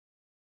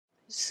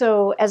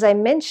So as I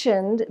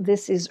mentioned,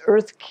 this is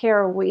Earth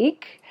Care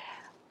Week.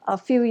 A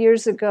few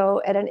years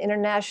ago at an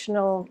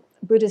international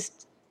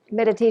Buddhist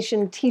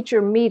meditation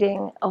teacher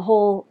meeting, a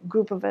whole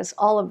group of us,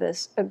 all of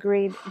us,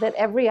 agreed that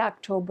every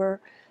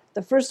October,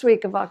 the first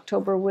week of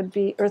October would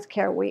be Earth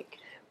Care Week,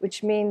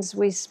 which means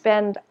we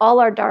spend all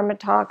our Dharma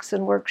talks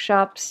and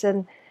workshops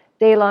and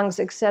day-longs,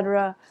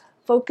 etc.,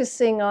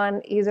 focusing on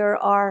either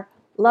our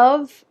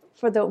love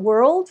for the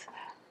world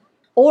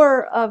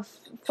or of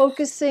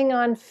focusing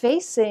on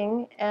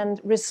facing and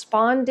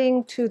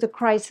responding to the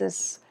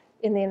crisis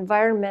in the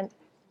environment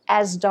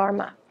as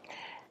Dharma.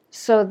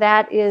 So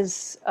that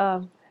is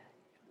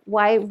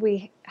why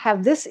we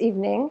have this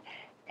evening,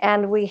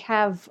 and we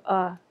have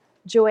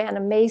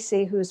Joanna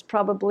Macy, who's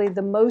probably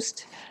the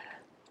most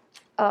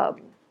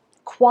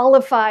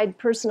qualified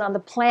person on the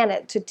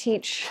planet to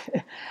teach.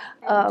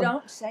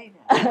 Don't say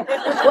that.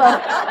 Well,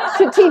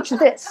 to teach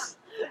this,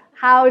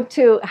 how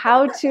to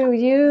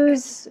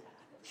use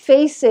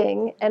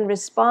facing and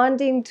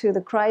responding to the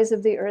cries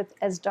of the earth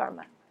as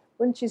Dharma.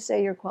 Wouldn't you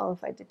say you're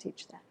qualified to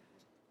teach that?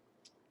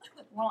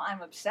 Well,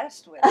 I'm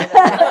obsessed with it.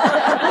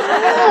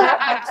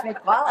 That makes me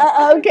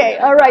qualified. Okay,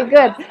 all right,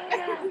 good.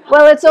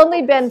 Well, it's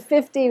only been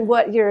 50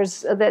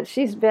 years that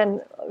she's been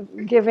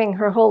giving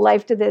her whole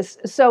life to this.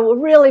 So we're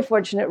really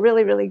fortunate,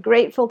 really, really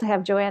grateful to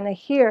have Joanna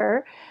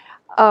here.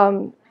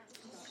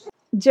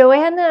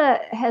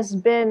 Joanna has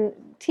been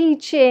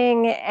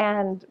teaching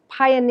and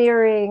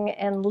pioneering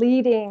and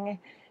leading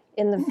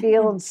in the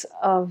fields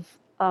of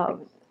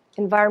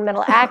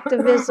environmental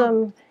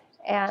activism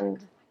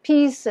and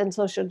peace and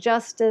social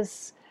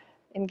justice,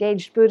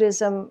 engaged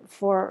Buddhism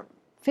for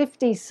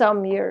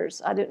 50-some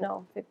years. I don't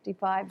know,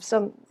 55,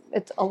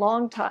 it's a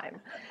long time.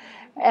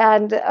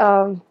 And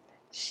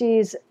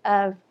she's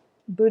a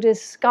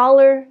Buddhist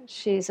scholar.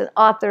 She's an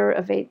author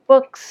of 8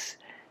 books.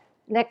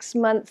 Next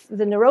month,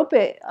 the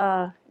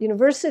Naropa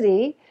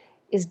University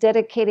is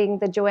dedicating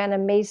the Joanna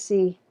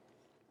Macy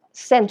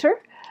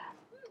Center,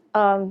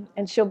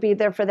 and she'll be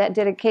there for that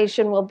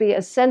dedication. Will be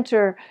a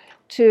center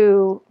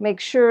to make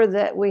sure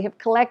that we have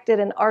collected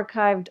and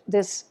archived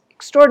this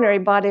extraordinary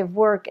body of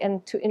work,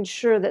 and to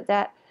ensure that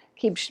that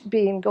keeps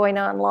going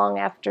on long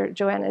after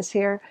Joanna is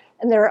here.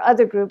 And there are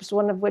other groups,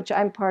 one of which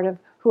I'm part of,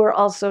 who are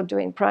also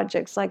doing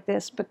projects like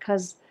this,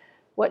 because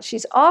what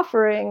she's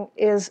offering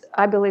is,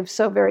 I believe,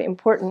 so very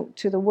important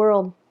to the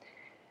world.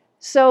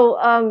 So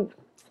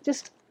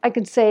I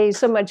could say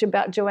so much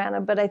about Joanna,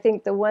 but I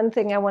think the one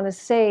thing I want to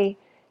say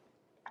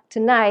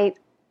tonight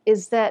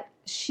is that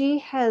she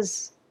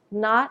has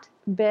not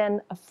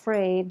been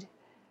afraid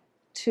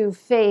to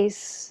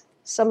face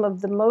some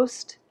of the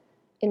most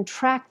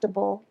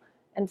intractable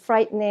and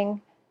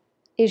frightening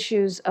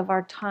issues of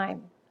our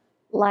time,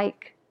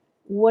 like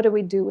what do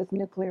we do with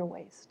nuclear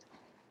waste?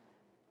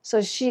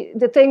 So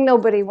the thing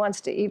nobody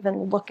wants to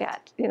even look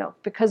at,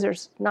 because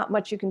there's not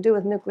much you can do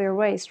with nuclear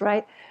waste,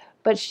 right?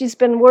 But she's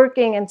been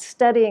working and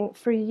studying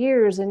for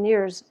years and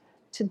years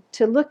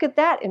to look at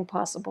that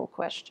impossible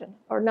question,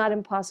 or not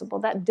impossible,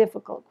 that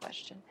difficult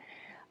question.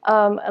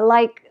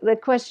 Like the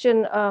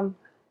question,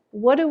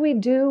 what do we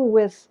do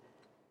with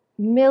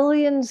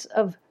millions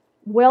of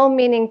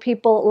well-meaning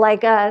people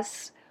like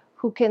us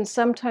who can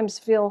sometimes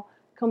feel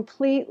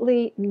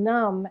completely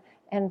numb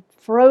and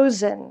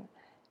frozen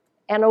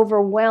and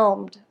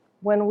overwhelmed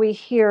when we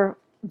hear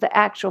the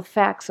actual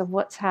facts of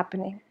what's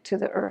happening to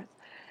the earth?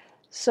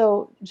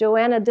 So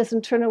Joanna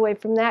doesn't turn away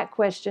from that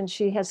question.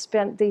 She has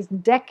spent these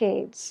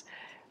decades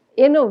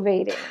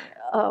innovating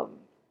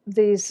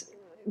these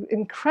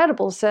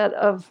incredible set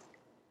of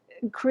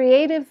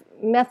creative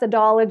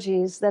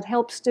methodologies that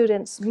help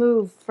students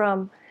move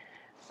from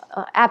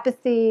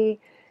apathy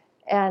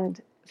and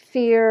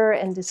fear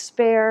and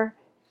despair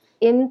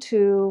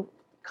into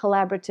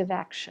collaborative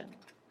action.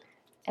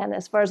 And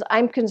as far as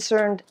I'm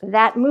concerned,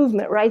 that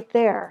movement right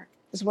there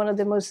is one of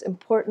the most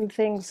important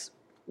things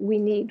we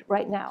need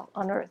right now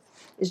on Earth.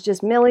 It's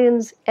just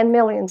millions and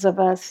millions of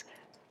us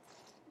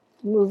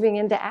moving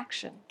into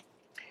action.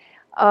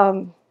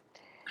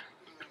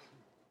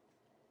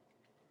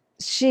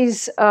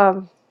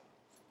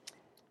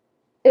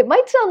 It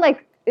might sound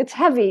like it's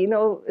heavy,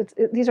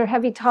 these are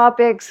heavy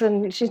topics,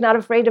 and she's not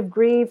afraid of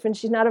grief, and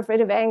she's not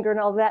afraid of anger and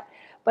all that.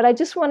 But I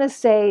just want to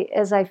say,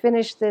 as I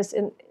finish this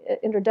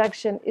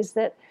introduction, is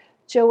that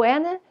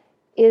Joanna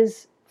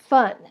is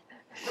fun.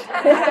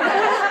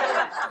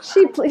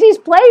 She's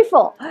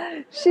playful.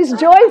 She's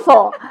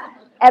joyful.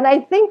 And I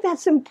think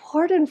that's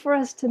important for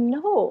us to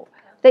know,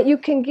 that you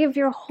can give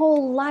your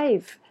whole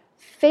life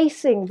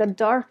facing the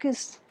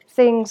darkest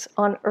things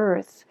on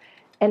earth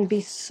and be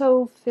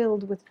so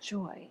filled with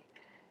joy.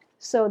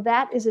 So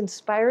that is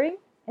inspiring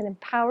and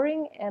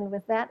empowering. And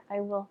with that, I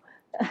will...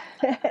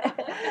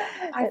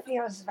 I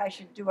feel as if I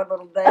should do a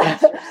little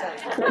dance or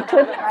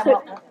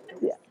something.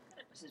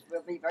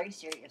 We'll be very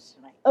serious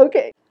tonight.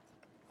 Okay.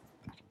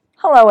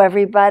 Hello,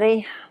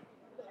 everybody.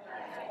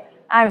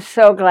 I'm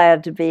so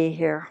glad to be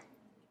here.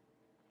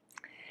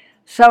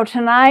 So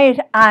tonight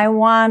I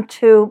want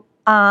to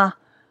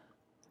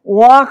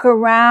walk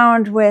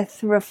around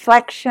with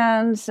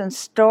reflections and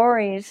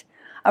stories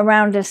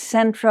around a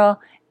central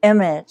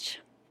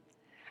image.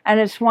 And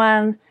it's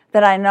one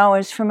that I know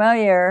is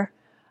familiar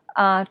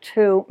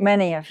to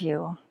many of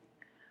you.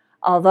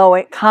 Although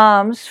it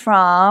comes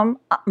from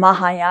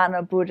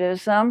Mahayana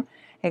Buddhism,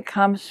 it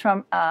comes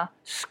from a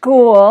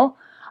school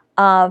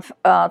of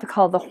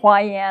called the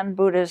Huayan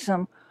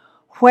Buddhism,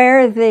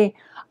 where the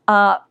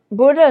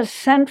Buddha's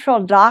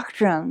central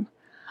doctrine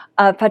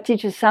of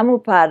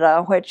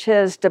Paticcasamuppada, which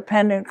is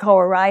dependent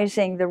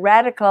co-arising, the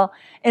radical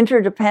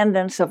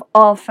interdependence of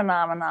all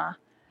phenomena,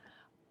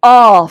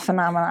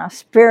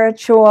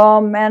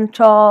 spiritual,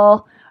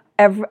 mental,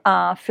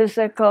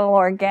 physical,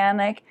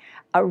 organic,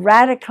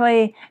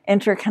 radically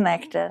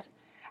interconnected.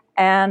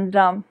 And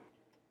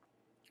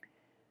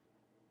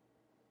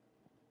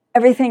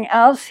everything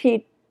else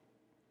he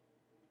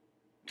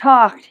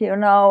talked,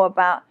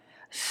 about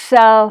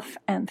self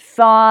and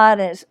thought,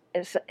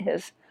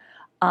 his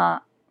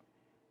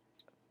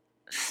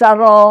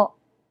subtle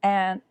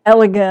and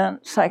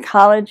elegant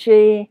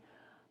psychology,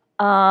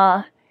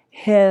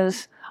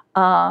 his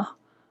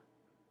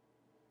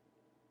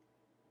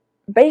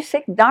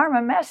basic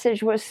Dharma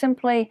message was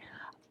simply,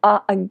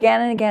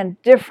 again and again,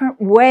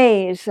 different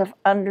ways of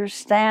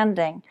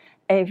understanding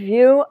a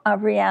view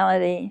of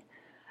reality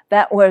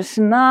that was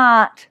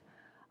not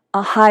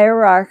a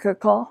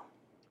hierarchical,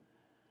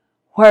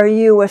 where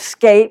you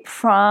escape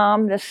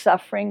from the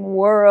suffering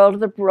world,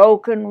 the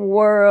broken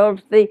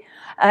world,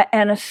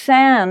 and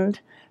ascend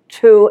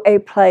to a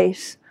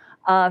place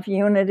of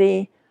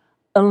unity,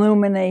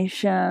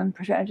 illumination,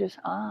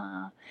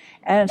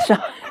 and so.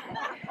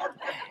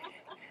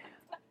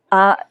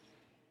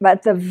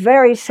 But the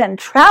very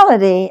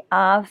centrality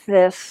of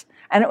this,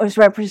 and it was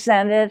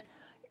represented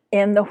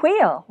in the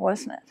wheel,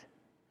 wasn't it?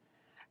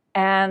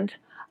 And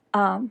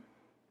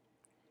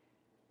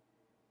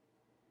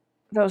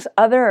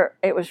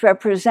it was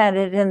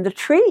represented in the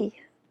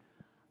tree,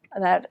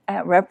 that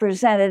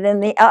represented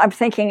in I'm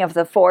thinking of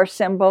the 4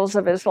 symbols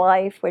of his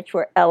life, which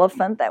were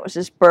elephant, that was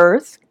his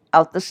birth,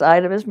 out the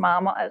side of his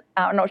mama.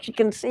 I don't know, she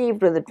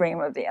conceived with a dream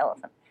of the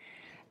elephant.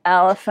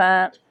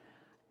 Elephant,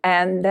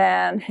 and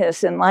then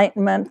his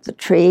enlightenment, the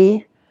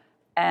tree,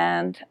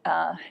 and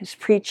his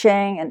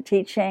preaching and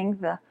teaching,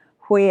 the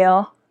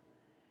wheel,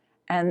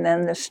 and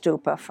then the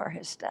stupa for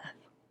his death.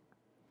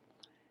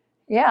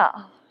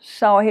 Yeah,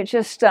 so he's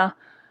just a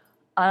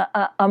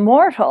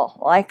mortal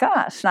like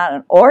us, not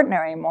an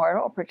ordinary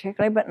mortal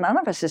particularly, but none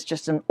of us is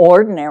just an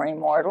ordinary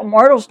mortal.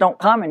 Mortals don't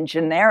come in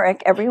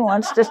generic,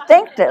 everyone's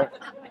distinctive.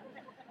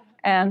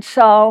 And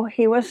so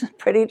he was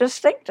pretty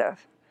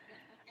distinctive.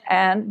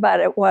 But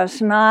it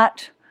was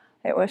not,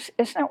 isn't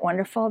it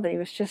wonderful that he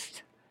was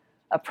just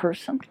a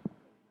person?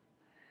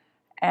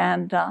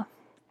 And at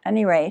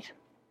any rate,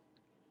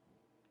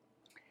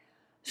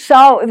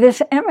 so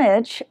this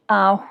image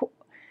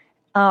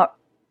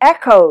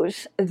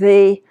echoes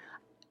the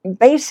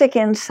basic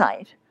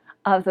insight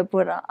of the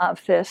Buddha,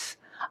 of this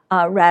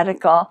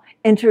radical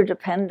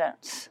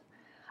interdependence,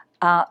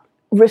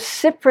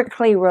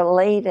 reciprocally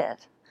related,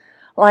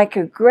 like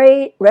a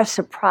great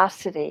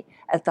reciprocity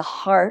at the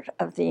heart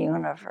of the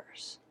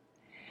universe.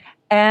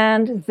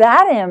 And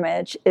that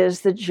image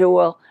is the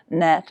jewel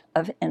net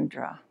of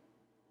Indra.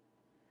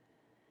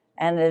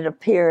 And it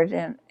appeared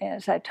in,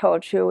 as I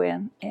told you,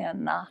 in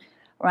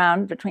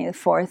around between the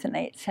 4th and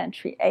 8th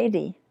century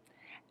AD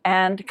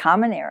and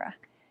Common Era.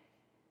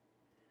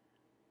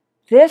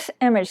 This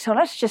image, so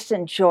let's just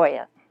enjoy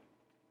it.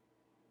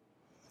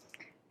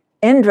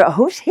 Indra,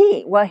 who's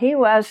he? Well, he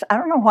was, I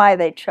don't know why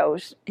they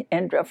chose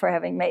Indra for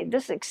having made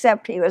this,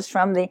 except he was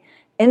from the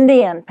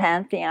Indian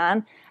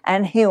pantheon,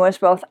 and he was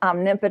both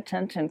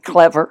omnipotent and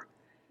clever,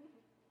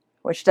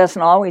 which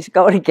doesn't always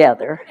go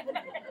together,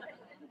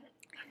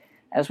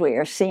 as we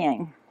are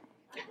seeing.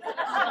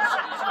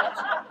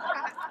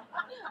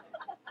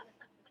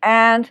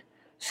 And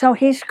so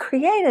he's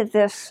created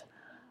this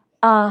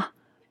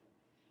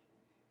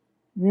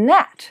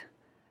net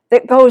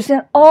that goes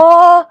in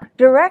all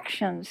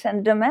directions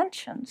and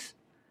dimensions.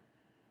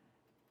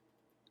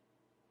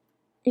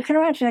 You can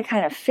imagine a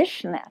kind of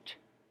fish net.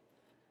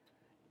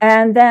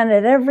 And then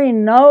at every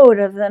node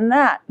of the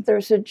net,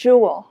 there's a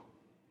jewel.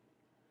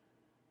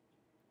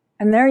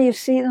 And there you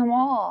see them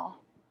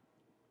all,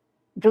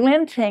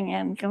 glinting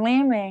and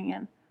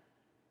gleaming.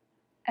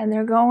 And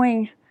they're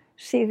going,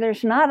 see,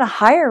 there's not a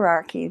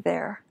hierarchy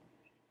there.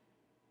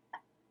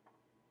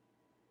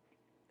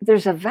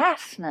 There's a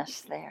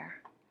vastness there.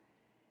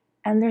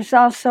 And there's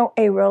also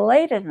a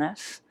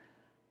relatedness.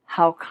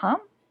 How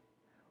come?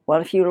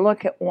 Well, if you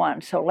look at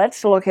one, so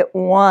let's look at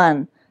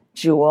one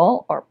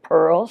jewel or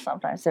pearl,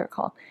 sometimes they're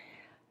called.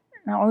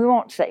 Now, we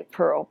won't say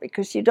pearl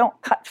because you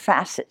don't cut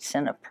facets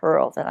in a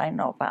pearl that I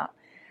know about.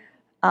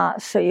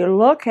 So you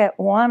look at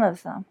one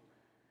of them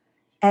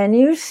and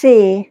you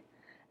see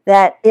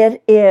that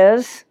it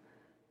is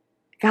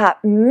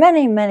got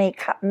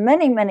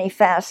many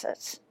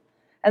facets.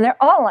 And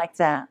they're all like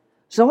that.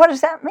 So what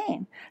does that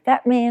mean?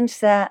 That means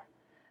that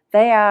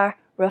they are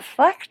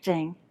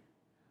reflecting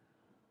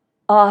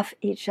off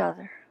each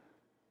other.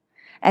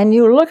 And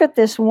you look at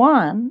this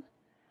one,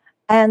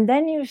 And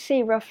then you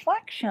see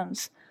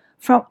reflections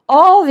from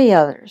all the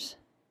others.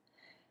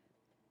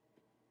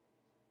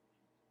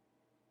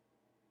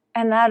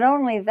 And not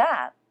only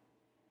that,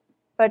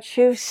 but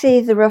you see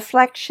the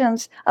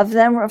reflections of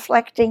them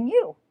reflecting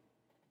you.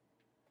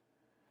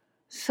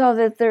 So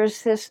that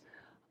there's this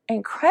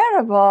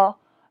incredible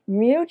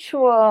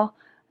mutual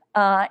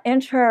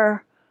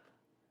interactivity,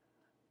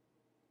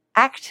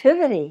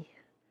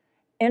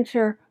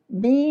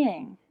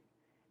 interbeing,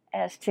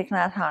 as Thich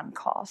Nhat Hanh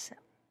calls it.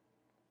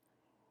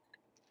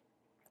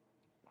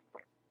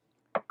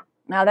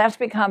 Now that's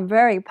become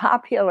very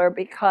popular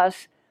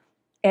because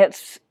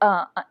it's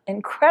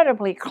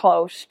incredibly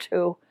close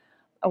to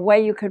a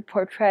way you could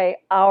portray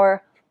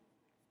our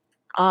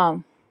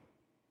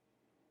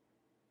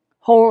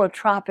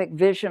holotropic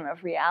vision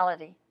of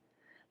reality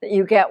that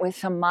you get with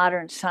some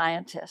modern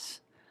scientists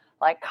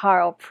like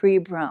Karl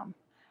Pribram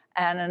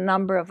and a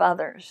number of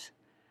others.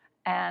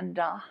 And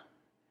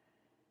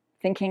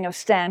thinking of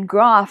Stan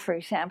Grof, for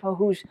example,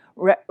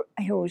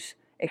 whose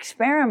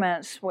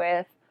experiments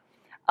with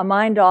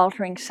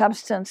mind-altering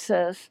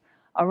substances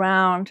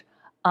around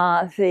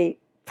the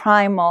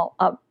primal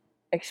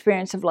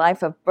experience of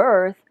life of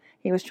birth,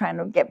 he was trying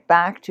to get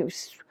back to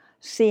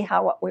see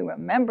how what we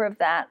remember of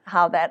that,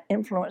 how that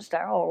influenced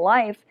our whole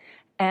life,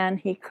 and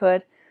he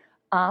could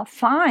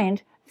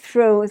find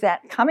through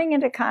that coming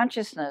into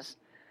consciousness,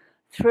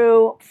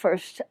 through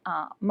first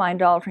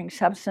mind-altering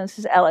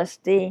substances,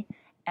 LSD,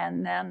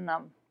 and then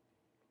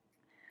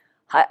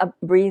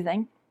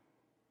breathing,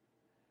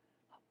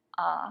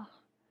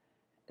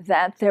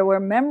 that there were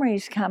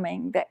memories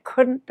coming that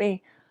couldn't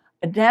be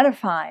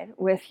identified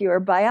with your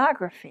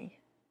biography,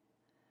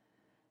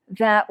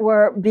 that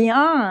were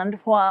beyond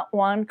what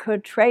one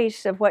could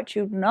trace of what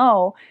you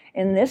know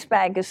in this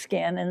bag of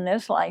skin in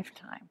this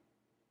lifetime.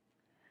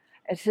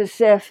 It's as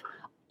if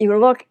you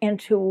look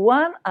into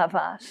one of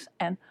us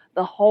and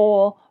the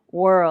whole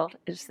world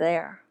is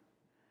there.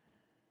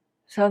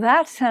 So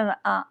that's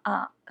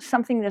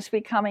something that's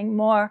becoming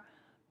more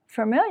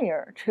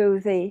familiar to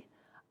the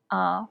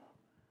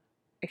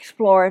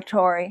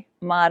exploratory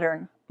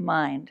modern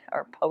mind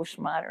or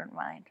postmodern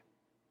mind.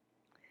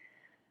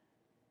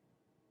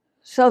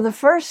 So the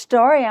first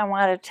story I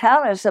want to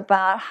tell is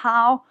about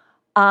how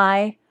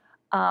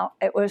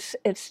it was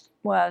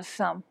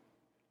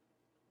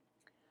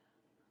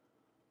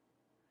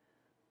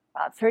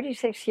about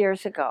 36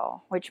 years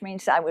ago, which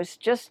means I was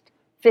just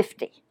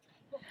 50.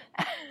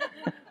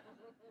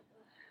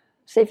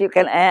 See if you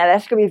can add.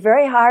 That's going to be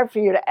very hard for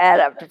you to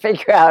add up to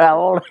figure out how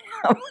old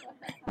I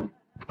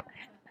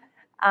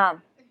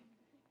am.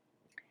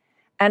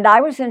 And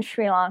I was in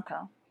Sri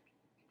Lanka.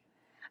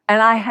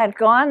 And I had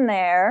gone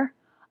there.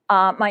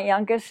 My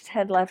youngest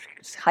had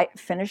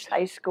finished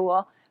high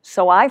school,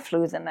 so I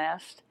flew the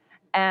nest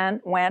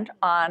and went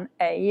on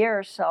a year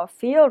or so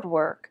field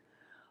work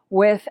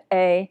with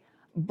a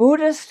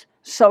Buddhist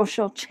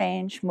social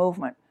change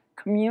movement,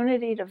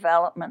 community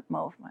development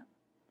movement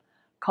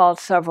called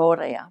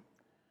Sarvodaya,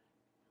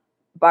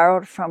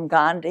 borrowed from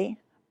Gandhi,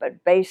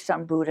 but based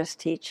on Buddhist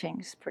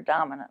teachings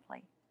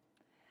predominantly.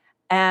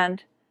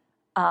 And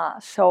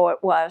so it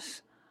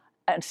was,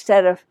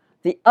 instead of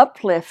the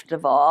uplift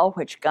of all,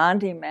 which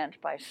Gandhi meant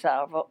by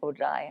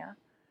Sarvodaya,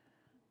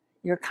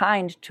 you're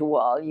kind to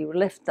all, you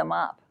lift them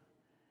up.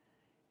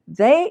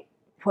 They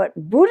put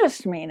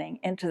Buddhist meaning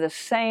into the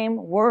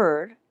same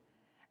word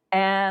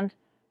and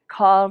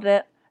called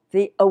it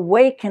the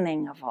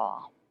awakening of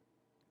all.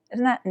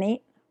 Isn't that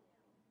neat?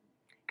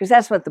 Because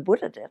that's what the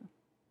Buddha did.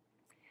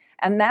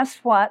 And that's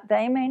what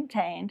they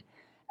maintained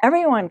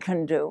everyone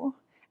can do.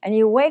 And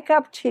you wake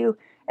up to,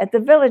 at the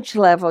village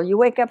level, you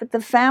wake up at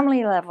the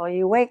family level,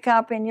 you wake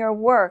up in your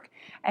work,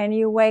 and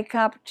you wake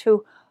up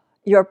to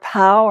your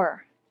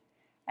power.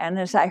 And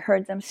as I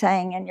heard them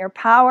saying, and your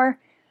power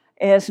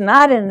is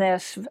not in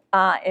this,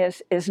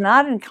 is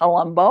not in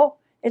Colombo,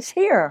 it's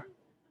here.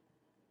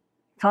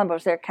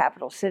 Colombo's their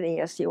capital city,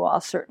 as you all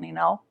certainly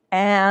know.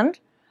 And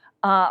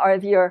or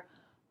your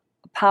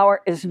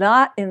power is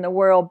not in the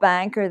World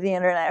Bank or the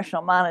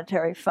International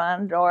Monetary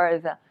Fund or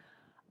the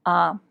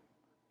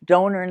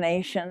donor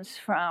nations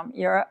from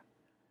Europe.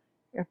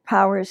 Your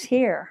power is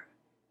here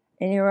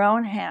in your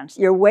own hands.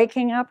 You're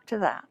waking up to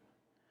that.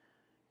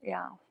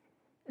 Yeah.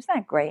 Isn't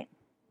that great?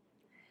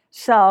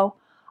 So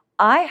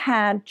I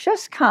had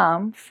just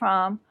come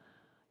from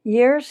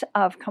years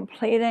of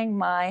completing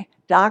my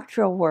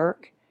doctoral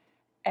work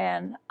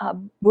in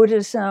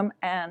Buddhism,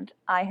 and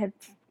I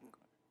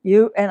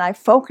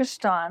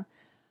focused on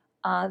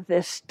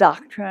this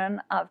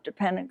doctrine of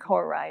dependent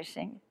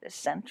co-arising, this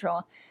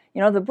central.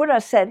 You know, the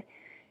Buddha said,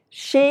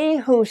 she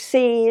who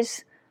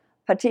sees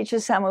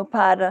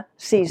paticca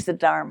sees the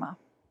Dharma.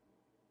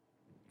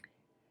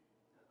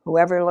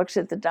 Whoever looks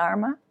at the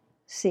Dharma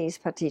sees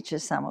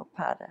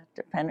paticca,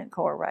 dependent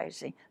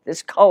co-arising,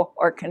 this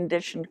or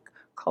conditioned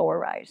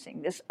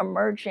co-arising, this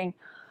emerging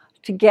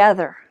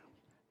together,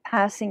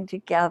 passing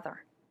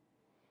together.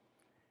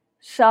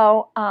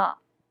 So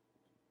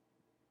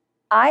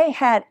I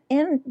had,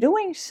 in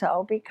doing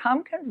so,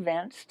 become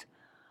convinced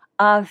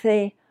of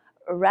the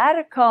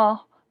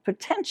radical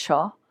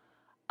potential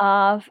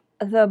of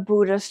the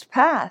Buddhist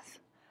path,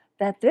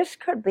 that this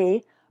could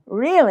be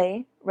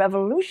really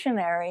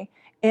revolutionary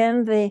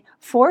in the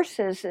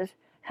forces that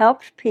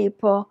helped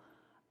people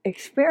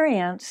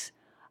experience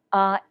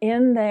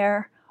in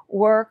their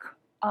work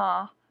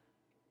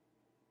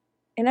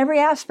in every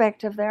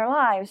aspect of their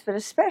lives, but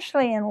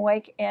especially in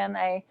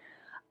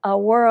a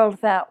world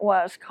that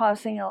was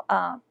causing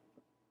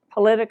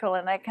political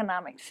and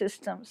economic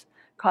systems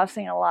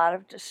causing a lot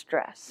of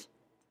distress.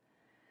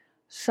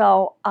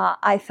 So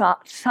I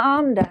thought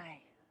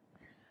someday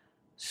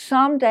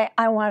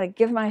I want to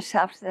give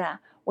myself to that.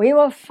 We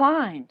will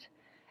find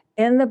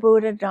in the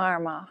Buddha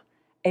Dharma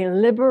a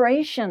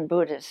liberation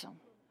Buddhism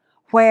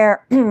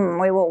where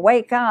we will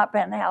wake up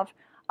and have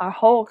our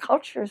whole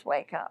cultures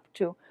wake up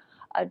to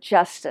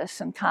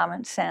justice and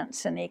common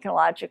sense and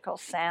ecological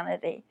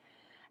sanity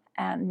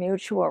and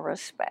mutual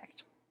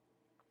respect.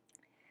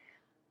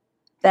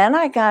 Then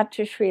I got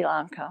to Sri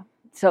Lanka,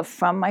 so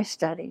from my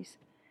studies.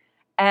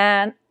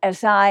 And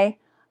as I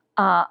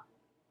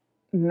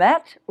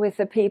met with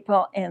the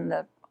people in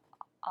the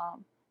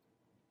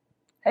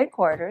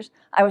headquarters,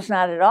 I was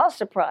not at all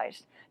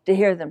surprised to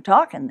hear them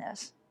talking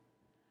this.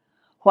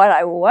 What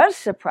I was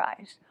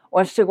surprised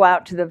was to go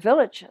out to the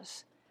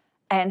villages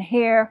and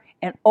hear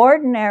in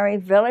ordinary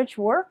village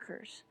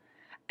workers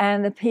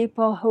and the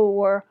people who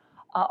were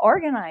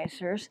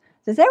organizers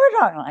that they were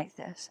talking like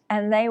this,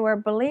 and they were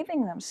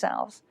believing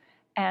themselves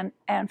and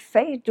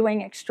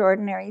doing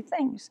extraordinary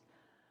things.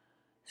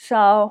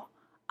 So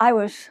I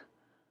was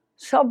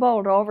so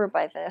bowled over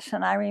by this,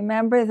 and I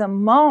remember the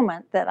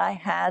moment that I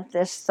had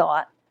this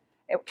thought.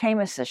 It came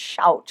as a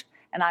shout,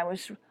 and I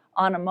was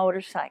on a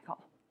motorcycle.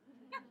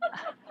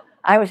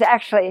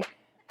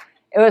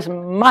 It was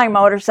my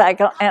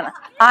motorcycle, and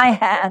I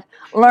had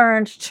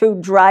learned to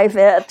drive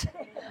it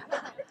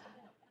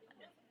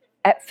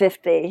at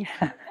 50.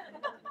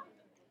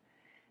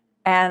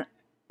 And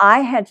I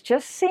had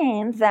just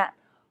seen that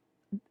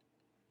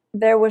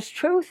there was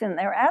truth in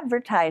their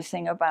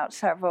advertising about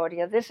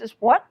Sarvodaya. This is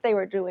what they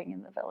were doing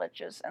in the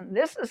villages, and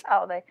this is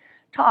how they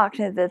talked,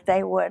 that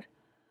they would.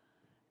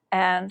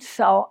 And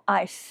so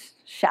I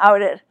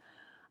shouted,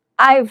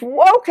 "I've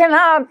woken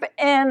up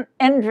in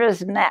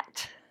Indra's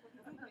net."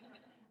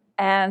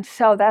 And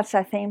so that's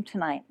our theme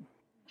tonight.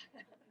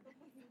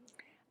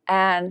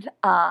 And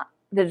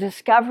the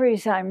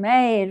discoveries I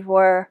made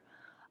were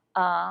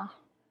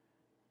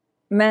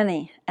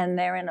many, and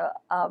they're in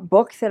a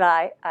book that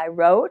I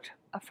wrote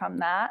from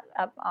that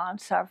up on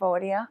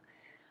Sarvodaya.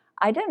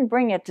 I didn't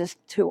bring it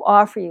to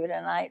offer you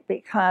tonight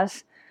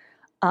because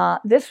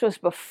this was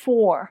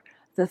before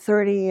the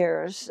 30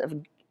 years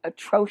of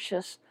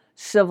atrocious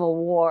civil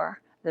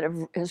war that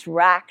has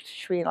racked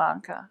Sri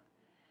Lanka.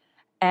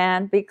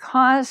 And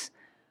because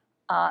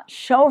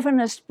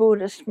chauvinist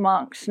Buddhist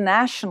monks,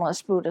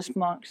 nationalist Buddhist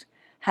monks,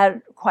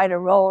 had quite a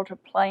role to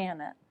play in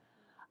it,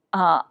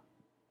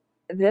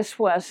 this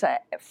was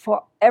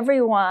for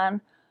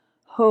everyone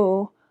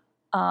who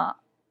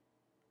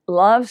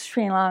loves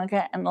Sri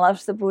Lanka and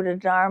loves the Buddha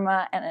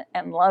Dharma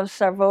and loves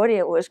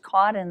Sarvodaya, was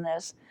caught in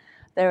this.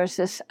 There was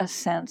a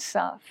sense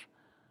of,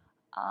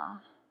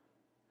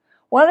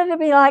 what did it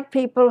be like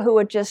people who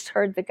had just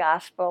heard the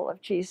gospel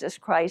of Jesus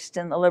Christ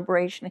and the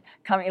liberation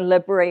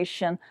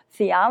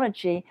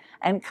theology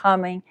and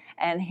coming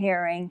and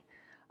hearing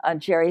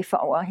Jerry,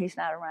 well, he's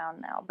not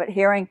around now, but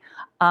hearing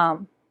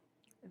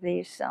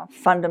these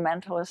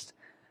fundamentalist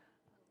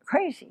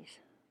crazies.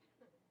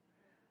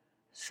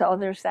 So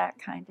there's that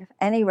kind of.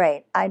 Any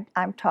rate,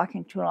 I'm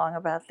talking too long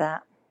about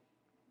that.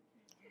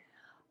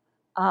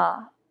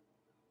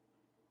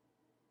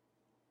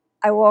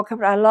 I woke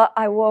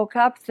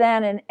up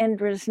then in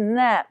Indra's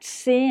net,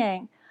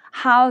 seeing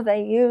how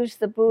they use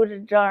the Buddha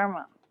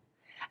Dharma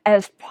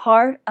as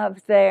part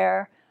of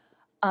their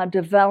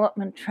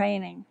development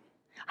training,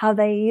 how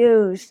they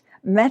use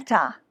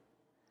metta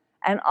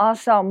and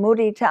also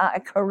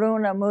mudita,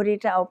 karuna,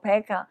 mudita,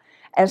 upekkha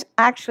as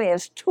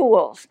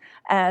tools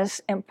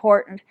as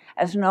important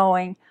as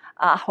knowing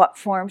what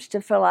forms to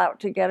fill out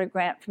to get a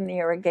grant from the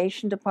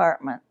irrigation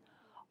department,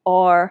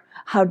 or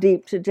how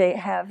deep to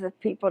have the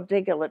people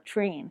dig a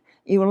latrine.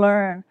 You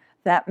learn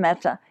that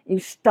metta. You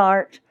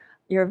start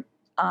your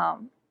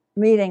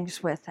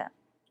meetings with it.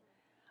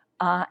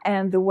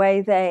 And the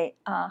way they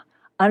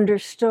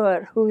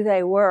understood who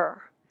they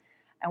were,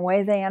 and the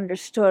way they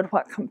understood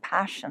what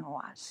compassion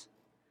was,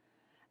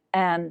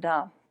 and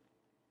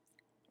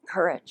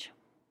courage.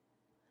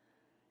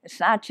 It's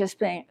not just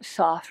being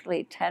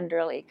softly,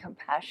 tenderly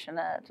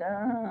compassionate,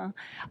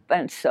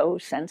 and so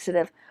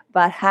sensitive,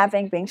 but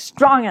being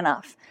strong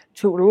enough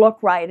to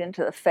look right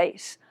into the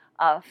face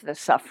of the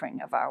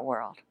suffering of our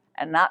world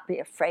and not be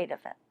afraid of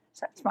it.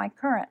 So that's my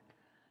current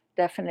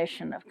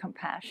definition of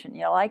compassion.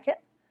 You like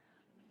it?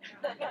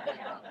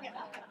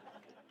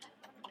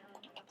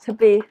 To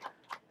be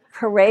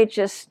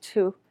courageous,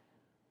 to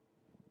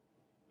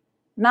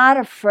not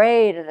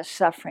afraid of the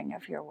suffering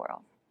of your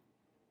world.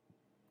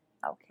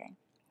 Okay.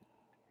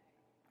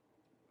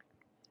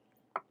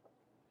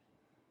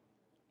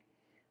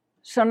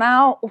 So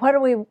now,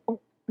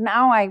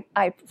 now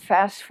I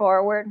fast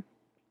forward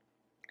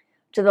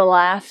to the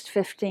last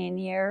 15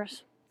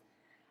 years,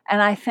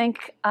 and I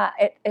think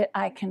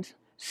I can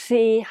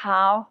see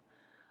how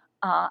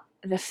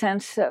the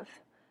sense of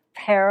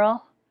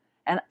peril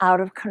and out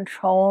of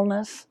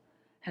controlness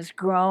has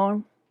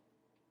grown,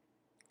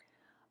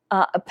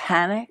 a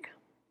panic.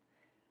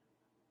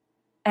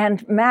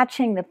 And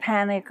matching the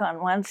panic on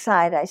one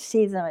side, I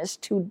see them as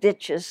two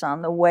ditches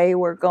on the way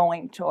we're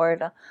going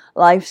toward a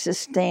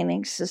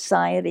life-sustaining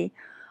society.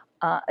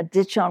 A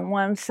ditch on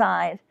one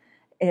side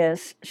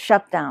is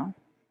shut down.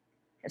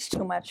 It's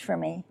too much for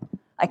me.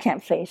 I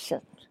can't face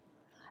it.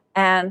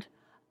 And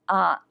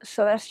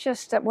so that's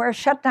just, we're a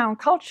shutdown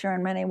culture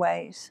in many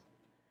ways.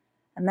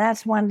 And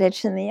that's one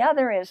ditch. And the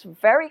other is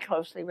very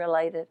closely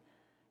related,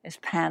 is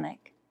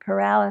panic,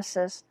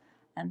 paralysis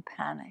and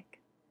panic.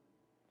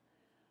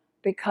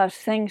 Because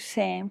things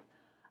seem,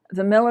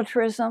 the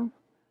militarism,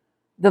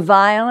 the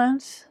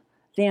violence,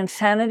 the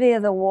insanity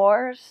of the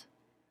wars,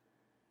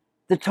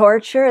 the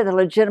torture, the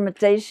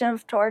legitimization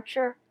of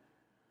torture,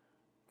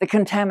 the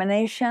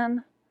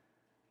contamination,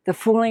 the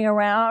fooling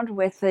around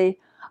with the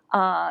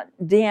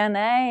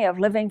DNA of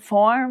living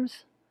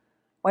forms,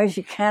 ways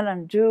you can't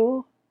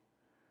undo,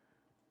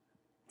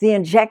 the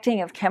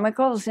injecting of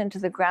chemicals into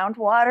the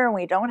groundwater, and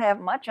we don't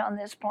have much on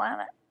this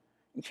planet.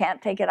 You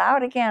can't take it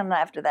out again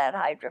after that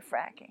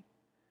hydrofracking.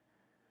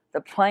 The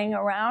playing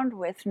around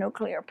with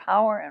nuclear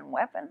power and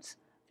weapons.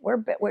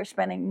 We're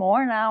spending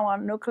more now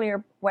on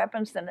nuclear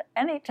weapons than at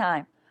any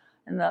time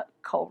in the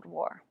Cold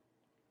War.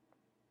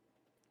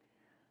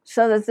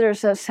 So that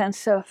there's a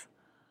sense of,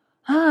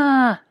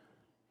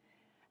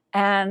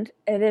 and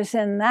it is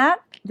in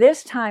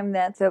this time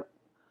that the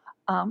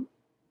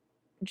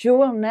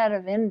jewel net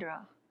of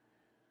Indra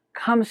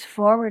comes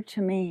forward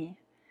to me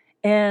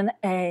in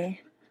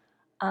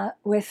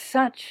with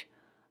such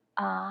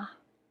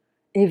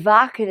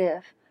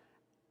evocative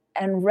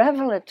and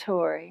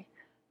revelatory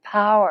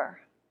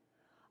power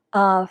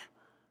of,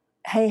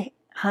 hey,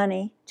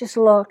 honey, just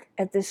look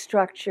at this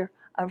structure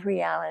of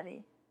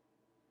reality.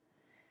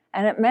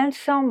 And it meant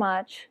so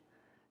much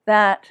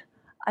that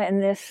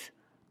in this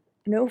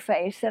new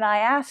phase that I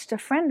asked a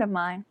friend of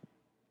mine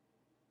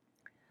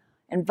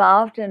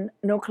involved in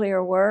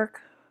nuclear work,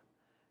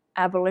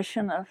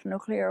 abolition of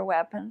nuclear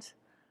weapons,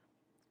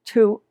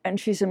 and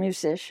she's a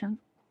musician,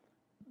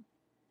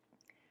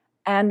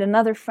 and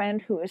another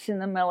friend who is in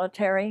the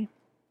military,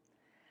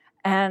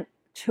 and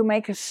to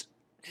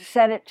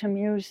set it to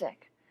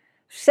music.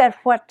 Set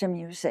what to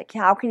music?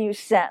 How can you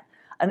set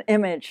an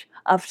image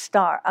of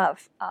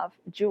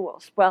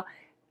jewels? Well,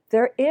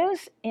 there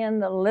is in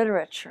the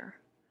literature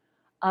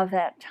of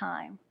that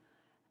time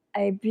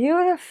a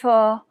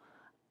beautiful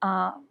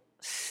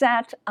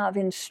set of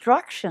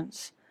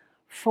instructions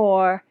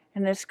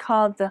and it's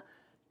called the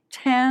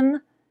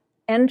 10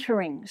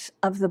 enterings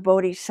of the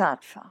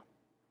Bodhisattva.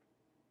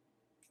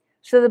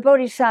 So the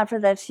Bodhisattva,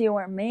 that's you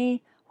or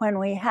me, when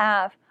we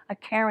have a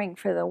caring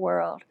for the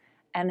world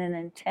and an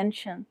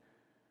intention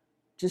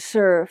to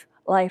serve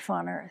life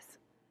on earth.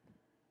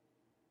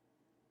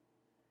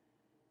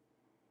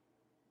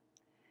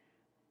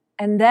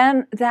 And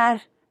then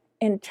that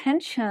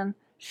intention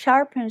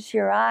sharpens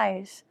your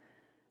eyes,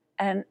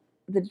 and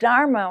the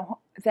Dharma,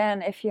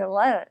 then, if you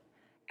let it,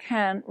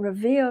 can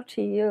reveal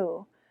to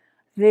you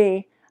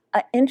the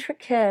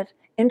intricate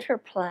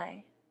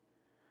interplay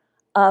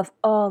of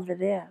all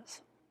that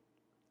is.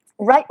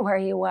 Right where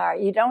you are.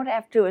 You don't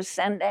have to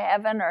ascend to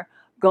heaven or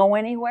go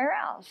anywhere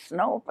else.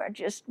 No, but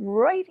just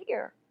right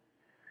here.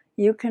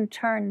 You can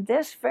turn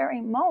this very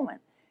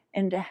moment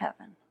into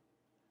heaven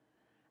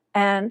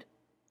and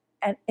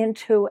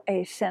into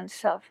a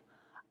sense of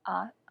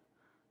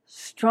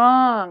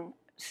strong,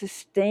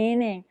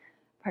 sustaining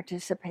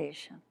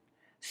participation.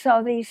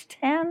 So these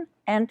 10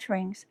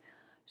 enterings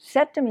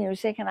set to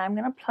music, and I'm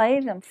going to play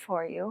them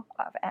for you,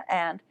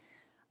 and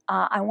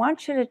I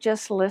want you to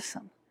just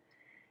listen.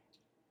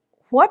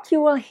 What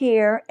you will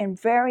hear in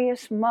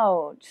various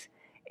modes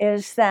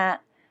is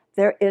that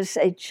there is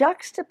a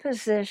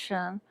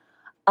juxtaposition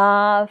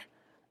of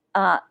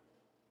the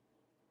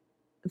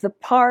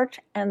part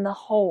and the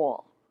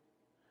whole,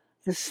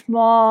 the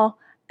small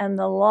and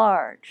the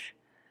large,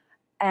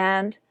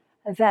 and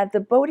that the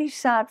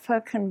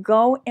Bodhisattva can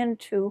go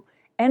into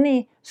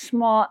any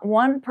small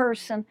one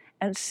person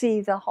and see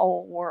the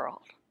whole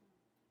world.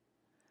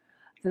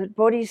 The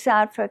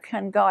Bodhisattva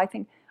can go, I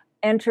think,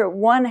 enter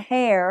one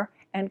hair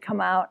and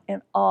come out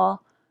in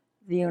all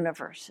the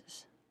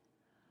universes.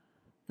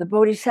 The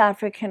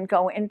Bodhisattva can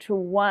go into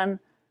one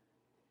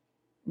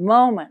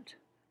moment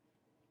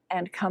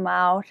and come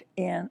out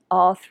in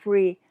all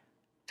 3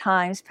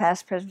 times,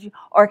 past, present,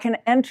 or can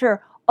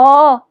enter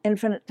all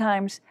infinite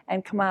times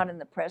and come out in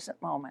the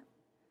present moment.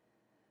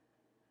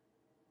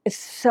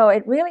 So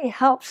it really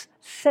helps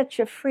set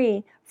you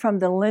free from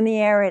the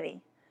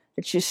linearity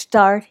that you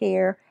start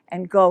here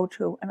and go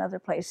to another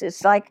place.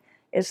 It's like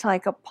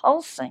a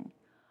pulsing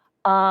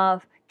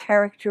of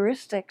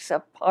characteristics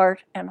of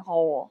part and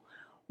whole.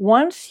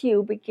 Once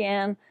you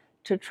begin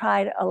to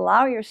try to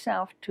allow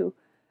yourself to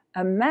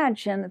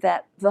imagine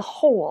that the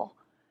whole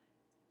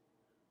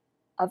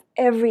of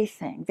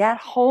everything, that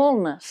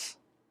wholeness,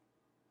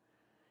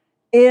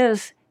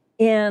 is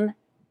in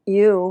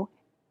you.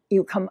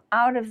 You come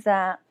out of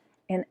that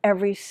in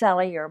every cell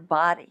of your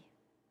body.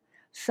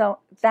 So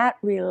that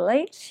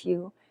relates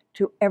you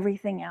to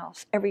everything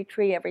else, every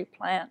tree, every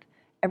plant,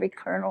 every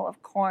kernel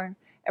of corn,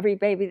 every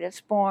baby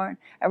that's born,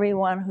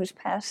 everyone who's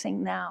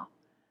passing now.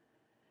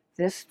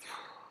 This,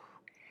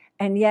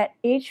 and yet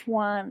each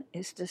one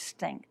is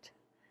distinct.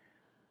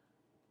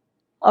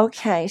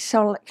 Okay,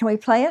 so can we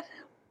play it?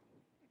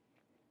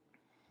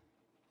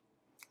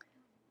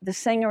 The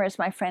singer is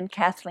my friend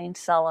Kathleen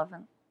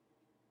Sullivan.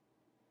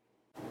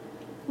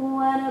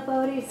 When a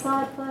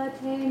bodhisattva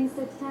attains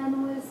the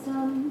 10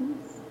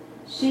 wisdoms,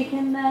 she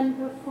can then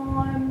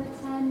perform the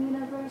 10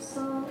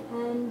 universal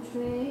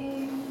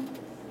entries.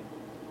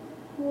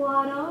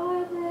 What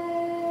are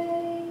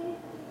they?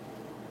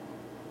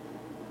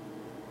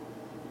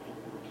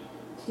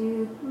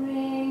 To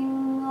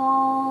bring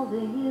all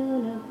the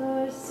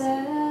universes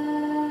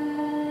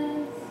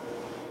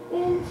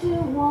into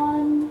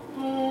one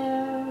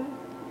hair,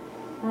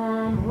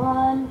 and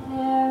one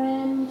hair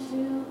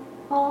into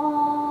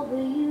all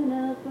the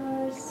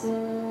universes.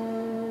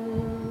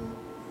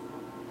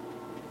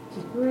 To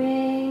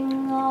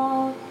bring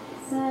all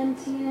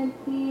sentient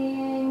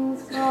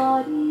beings'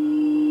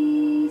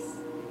 bodies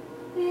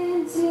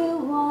into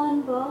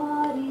one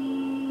body,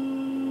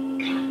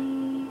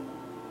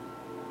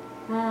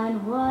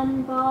 and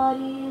one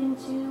body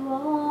into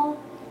all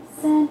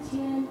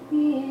sentient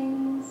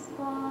beings'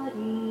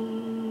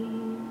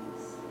 bodies.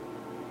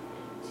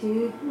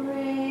 To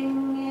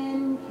bring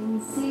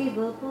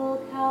inconceivable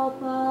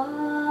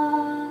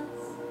kalpas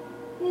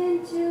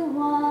into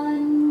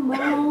one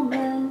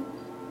moment,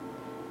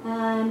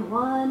 and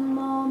one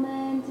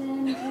moment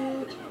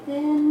into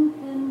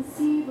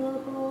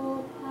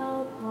inconceivable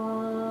kalpas.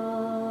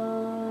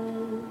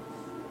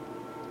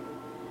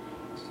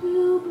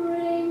 To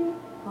bring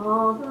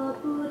all the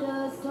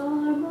Buddha's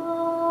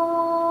dharmas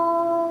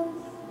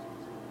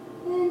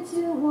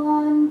into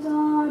one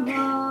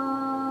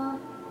dharma,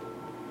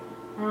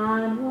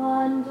 and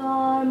one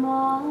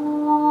dharma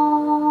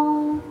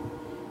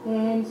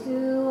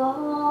into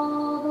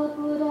all the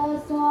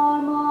Buddha's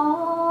dharmas.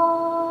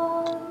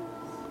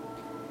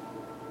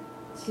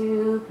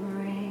 To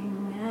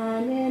bring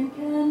an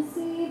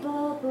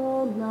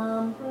inconceivable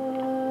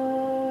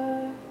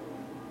number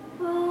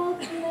of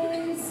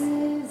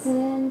places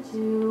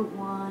into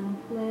one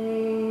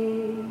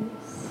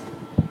place,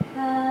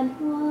 and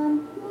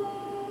one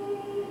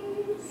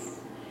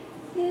place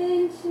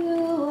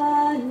into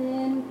an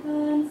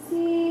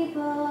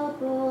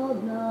inconceivable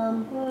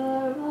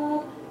number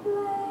of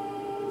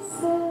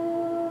places.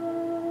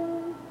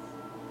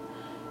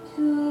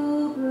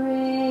 To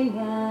bring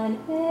an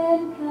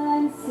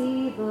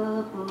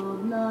inconceivable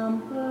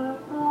number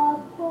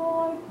of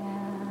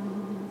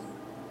organs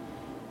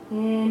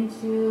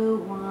into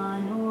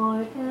one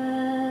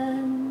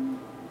organ,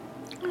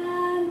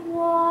 and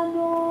one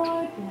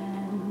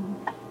organ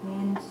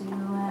into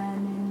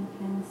an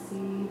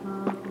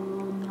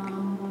inconceivable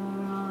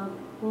number of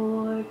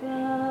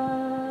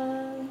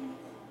organs.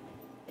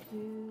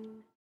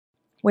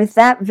 With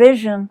that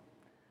vision,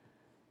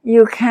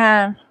 you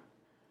can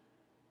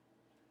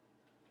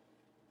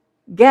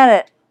get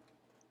it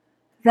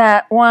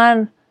that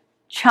one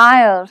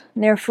child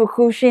near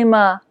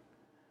Fukushima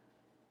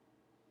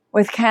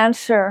with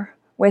cancer,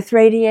 with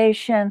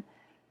radiation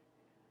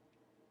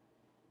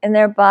in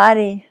their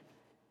body,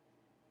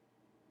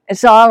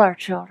 it's all our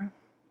children,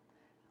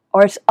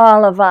 or it's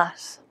all of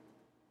us.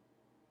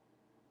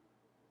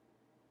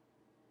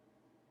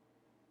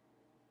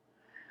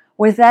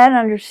 With that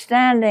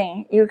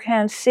understanding, you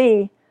can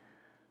see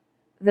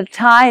the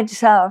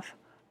tides of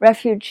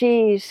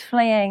refugees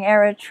fleeing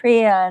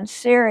Eritrea and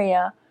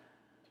Syria,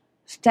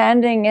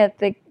 standing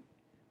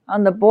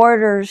on the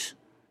borders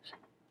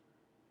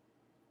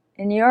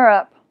in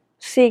Europe,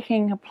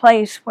 seeking a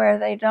place where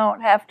they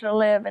don't have to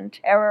live in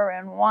terror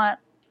and want,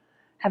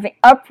 having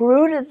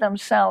uprooted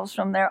themselves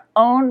from their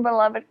own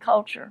beloved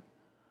culture,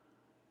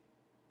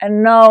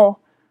 and know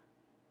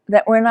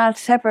that we're not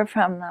separate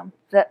from them,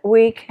 that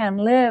we can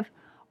live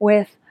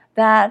with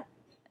that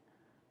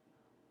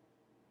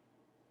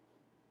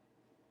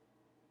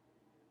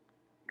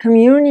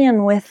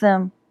communion with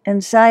them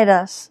inside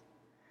us,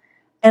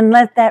 and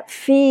let that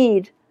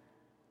feed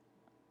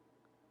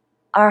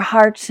our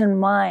hearts and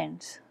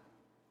minds.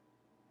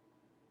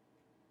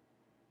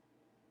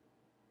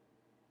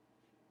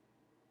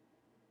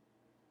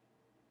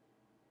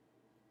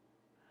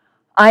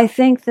 I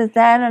think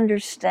that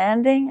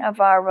understanding of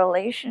our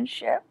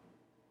relationship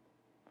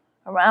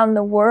around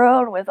the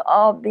world with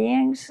all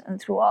beings and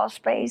through all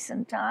space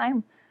and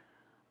time,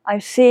 I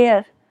see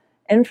it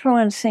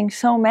influencing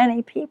so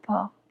many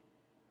people.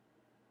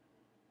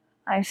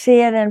 I see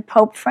it in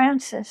Pope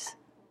Francis.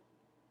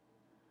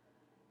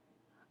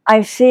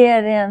 I see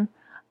it in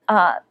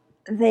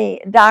the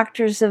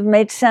doctors of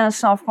Médecins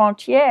Sans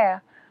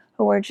Frontières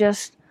who were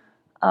just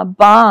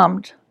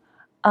bombed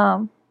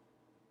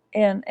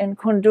in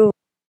Kundu.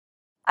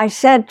 I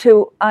said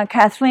to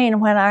Kathleen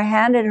when I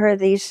handed her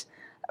these,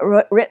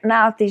 written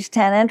out these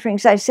 10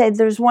 enterings, I said,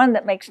 there's one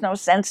that makes no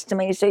sense to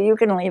me, so you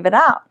can leave it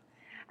out.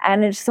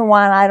 And it's the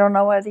one, I don't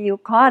know whether you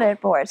caught it,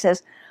 but it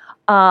says,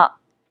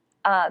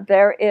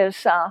 there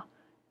is,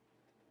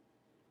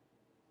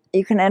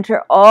 you can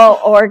enter all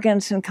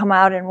organs and come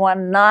out in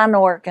one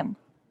non-organ,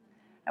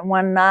 and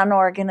one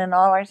non-organ in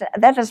all organs.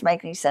 That doesn't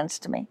make any sense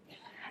to me.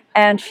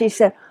 And she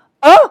said,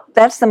 oh,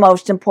 that's the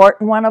most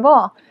important one of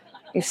all.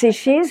 You see,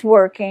 she's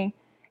working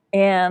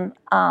in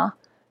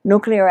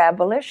nuclear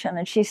abolition,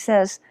 and she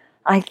says,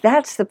 like,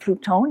 that's the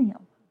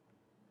plutonium.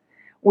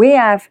 We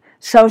have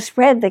so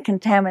spread the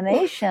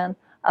contamination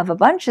of a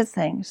bunch of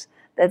things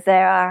that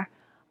there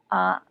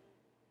are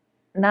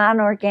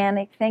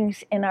non-organic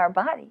things in our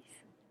bodies.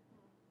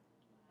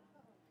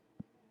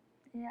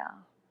 Yeah.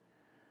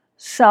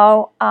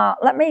 So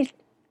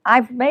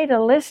I've made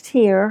a list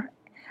here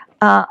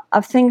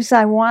of things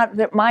I want,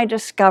 that my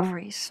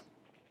discoveries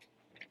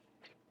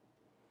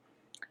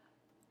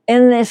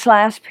in this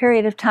last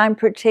period of time,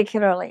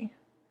 particularly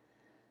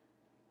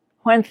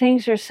when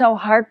things are so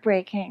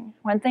heartbreaking,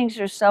 when things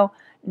are so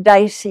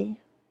dicey,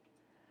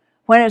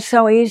 when it's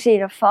so easy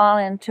to fall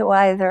into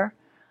either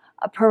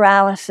a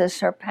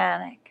paralysis or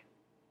panic.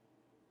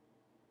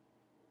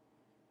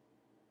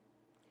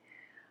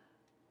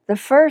 The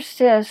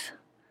first is,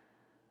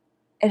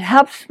 it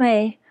helps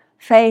me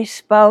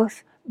face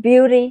both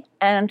beauty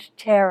and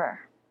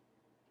terror.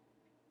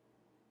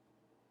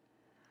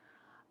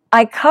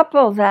 I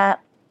couple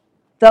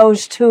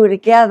those two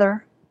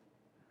together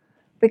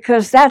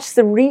because that's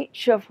the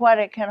reach of what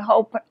it can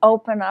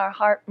open our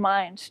heart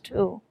minds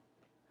to,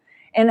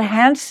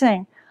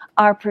 enhancing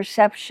our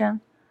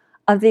perception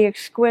of the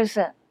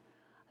exquisite,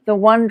 the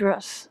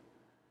wondrous,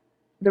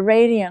 the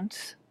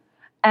radiance,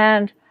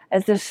 and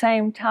at the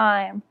same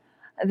time,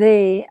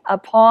 the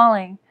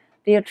appalling,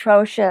 the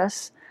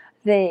atrocious,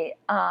 the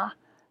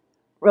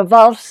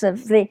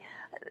revulsive, the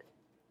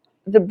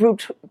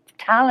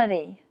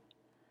brutality,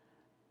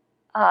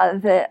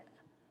 the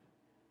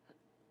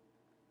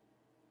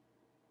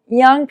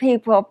young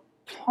people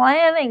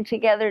planning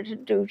together to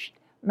do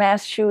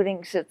mass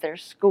shootings at their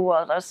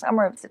school. Some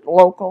are the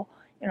local,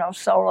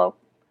 solo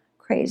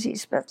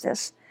crazies, but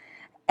this.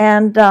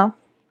 And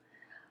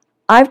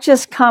I've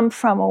just come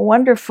from a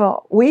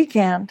wonderful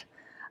weekend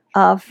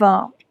of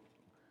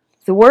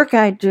the work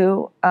I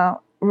do,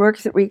 work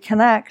that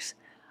reconnects,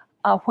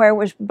 where it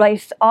was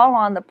based all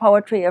on the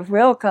poetry of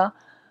Rilke,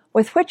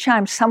 with which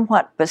I'm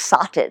somewhat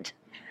besotted.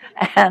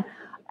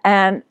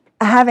 And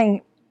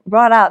having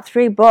brought out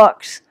 3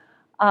 books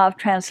of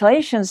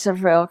translations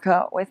of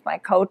Rilke with my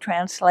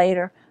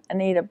co-translator,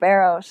 Anita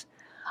Barrows,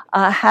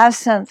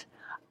 hasn't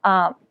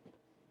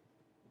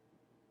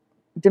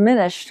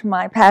diminished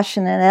my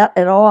passion in it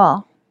at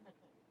all.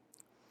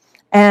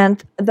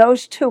 And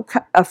those two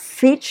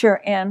feature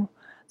in,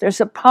 there's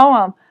a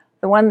poem,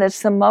 the one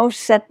that's the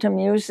most set to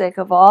music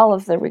of all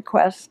of the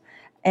requests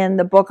in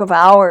the Book of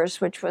Hours,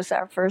 which was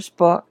our first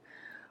book,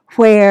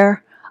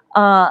 where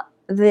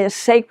the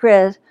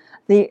sacred,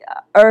 the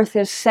earth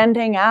is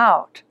sending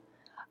out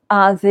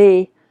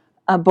the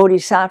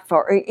bodhisattva,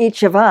 or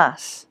each of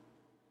us,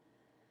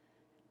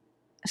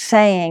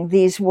 saying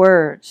these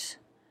words: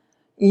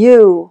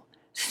 you,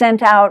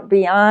 sent out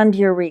beyond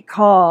your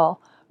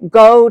recall,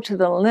 go to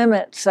the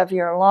limits of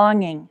your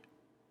longing.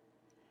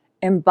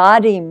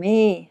 Embody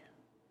me.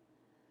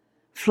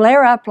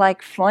 Flare up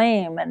like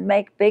flame and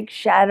make big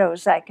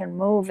shadows I can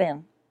move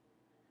in.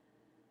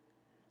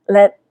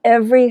 Let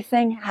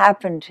everything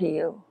happen to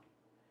you,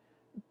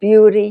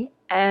 beauty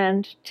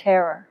and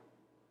terror.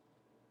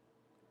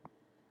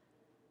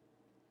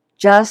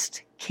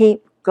 Just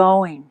keep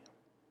going.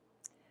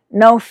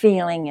 No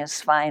feeling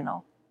is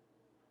final.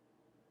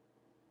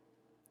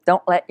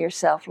 Don't let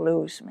yourself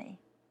lose me.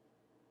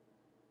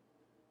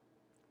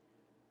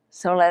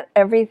 So let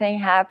everything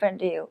happen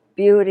to you,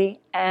 beauty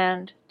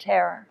and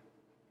terror.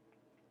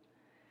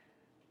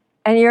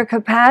 And your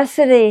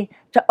capacity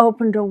to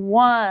open to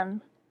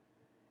one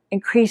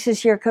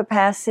increases your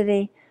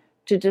capacity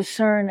to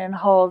discern and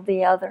hold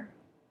the other.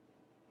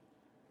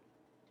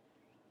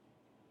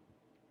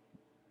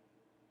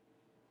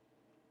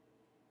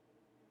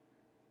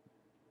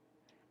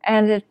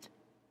 And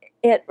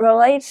it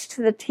relates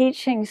to the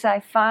teachings I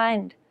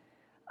find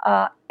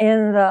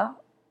in the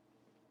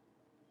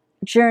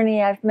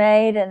journey I've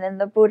made and in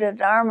the Buddha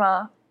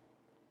Dharma.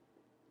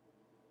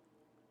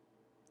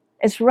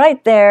 It's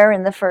right there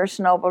in the first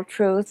noble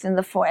truth, and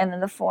in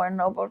the four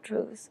noble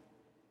truths.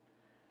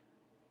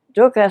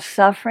 Dukkha,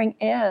 suffering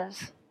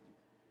is.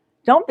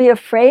 Don't be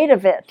afraid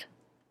of it.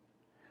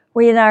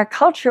 In our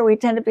culture, we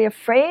tend to be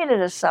afraid of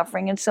the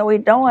suffering, and so we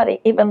don't want to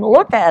even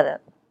look at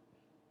it.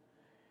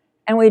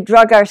 And we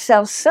drug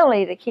ourselves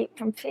silly to keep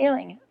from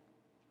feeling it.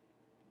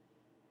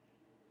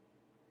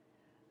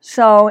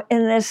 So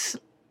in this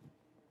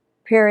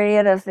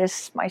period of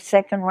this, my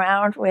second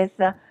round with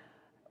Net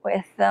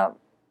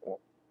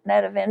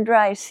of Indra,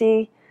 I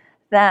see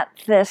that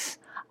this,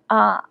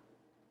 the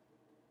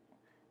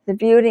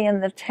beauty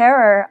and the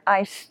terror,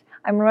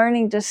 I'm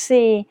learning to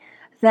see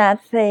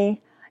that the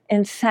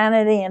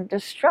insanity and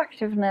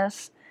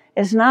destructiveness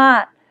is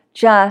not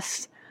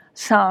just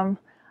some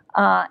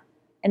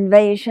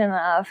invasion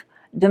of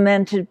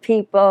demented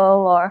people,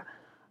 or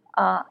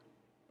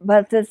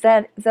but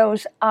that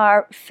those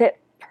are fit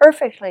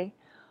perfectly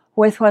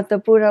with what the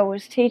Buddha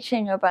was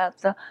teaching about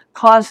the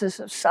causes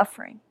of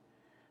suffering,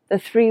 the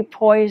three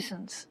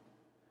poisons: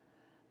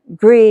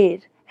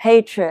 greed,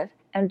 hatred,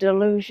 and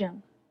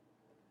delusion.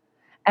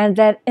 And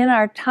that in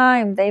our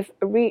time they've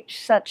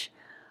reached such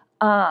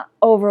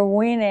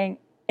overweening,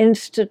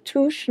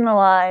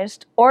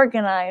 institutionalized,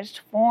 organized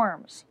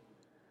forms,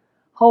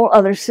 whole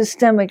other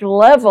systemic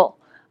level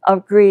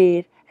of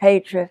greed,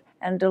 hatred,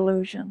 and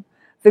delusion.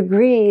 The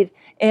greed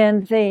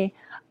in the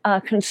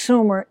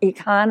consumer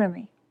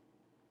economy.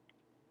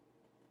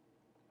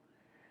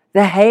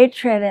 The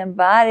hatred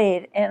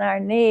embodied in our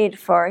need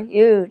for a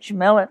huge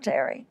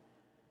military.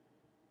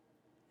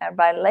 And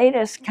by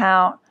latest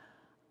count,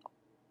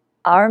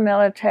 our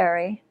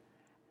military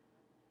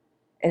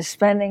is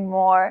spending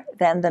more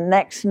than the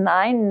next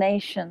 9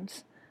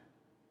 nations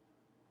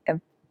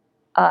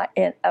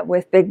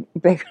with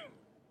big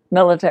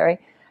military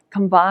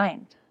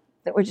combined.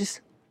 That we're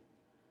just,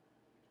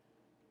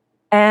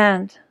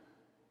 and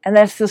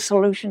that's the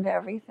solution to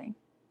everything.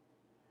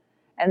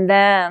 And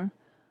then,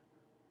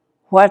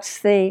 what's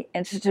the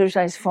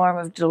institutionalized form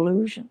of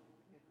delusion?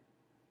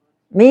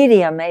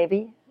 Media,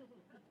 maybe.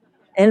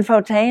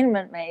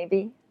 Infotainment,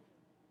 maybe.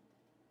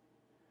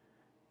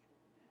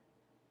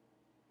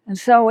 And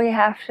so we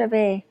have to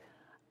be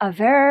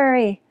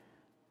very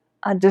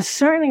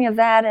discerning of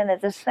that, and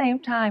at the same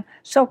time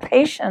so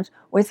patient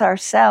with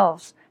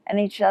ourselves and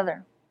each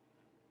other.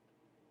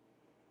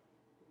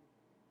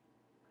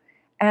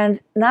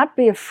 And not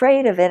be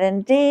afraid of it.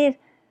 Indeed,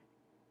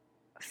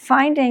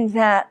 finding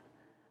that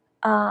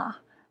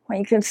when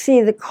you can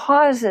see the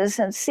causes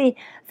and see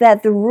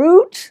that the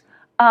root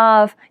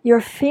of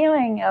your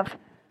feeling of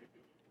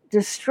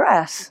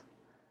distress,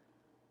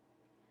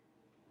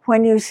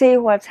 when you see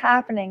what's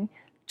happening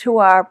to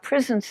our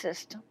prison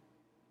system,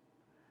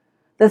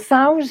 the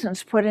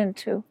thousands put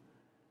into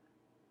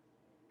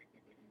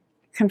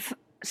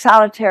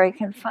solitary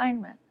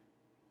confinement,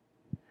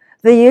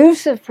 the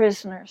use of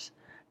prisoners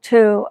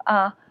to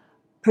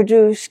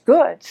produce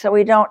goods, so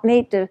we don't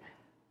need to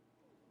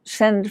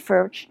send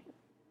for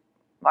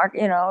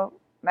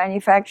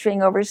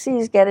manufacturing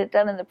overseas, get it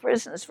done in the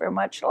prisons for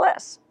much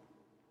less.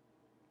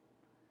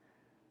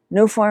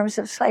 New forms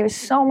of slavery,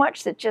 so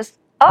much that just,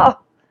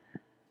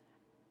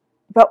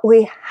 but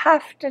we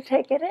have to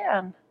take it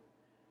in,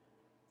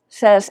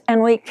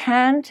 and we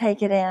can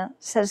take it in,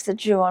 says the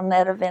jewel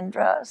net of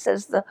Indra,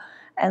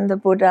 and the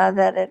Buddha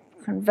that it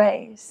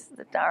conveys,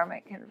 the Dharma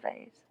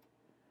conveys.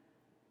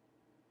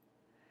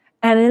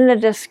 And in the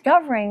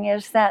discovering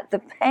is that the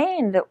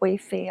pain that we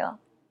feel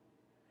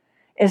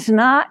does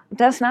not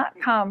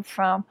come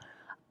from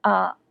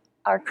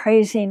our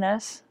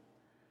craziness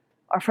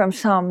or from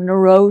some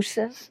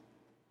neurosis.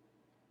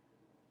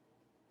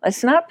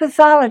 Let's not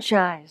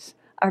pathologize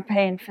our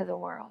pain for the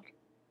world.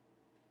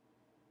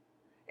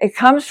 It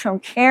comes from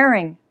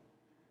caring.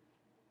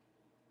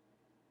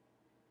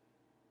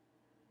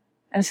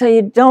 And so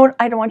I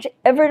don't want you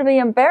ever to be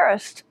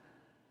embarrassed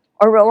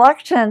or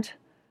reluctant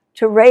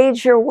to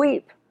rage or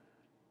weep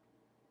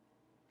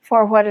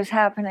for what is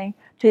happening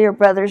to your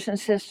brothers and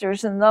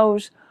sisters and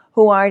those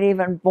who aren't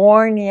even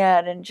born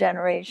yet in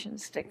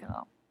generations to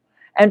come,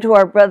 and to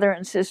our brother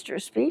and sister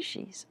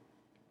species.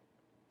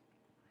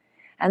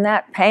 And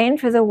that pain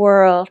for the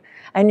world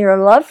and your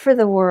love for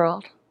the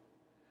world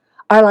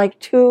are like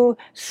two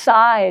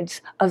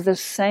sides of the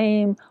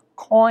same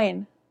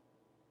coin.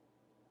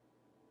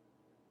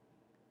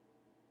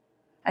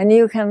 And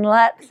you can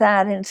let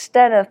that,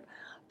 instead of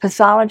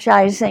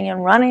pathologizing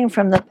and running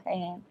from the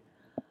pain,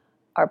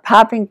 or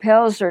popping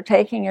pills or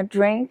taking a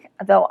drink,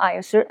 though I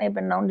have certainly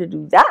been known to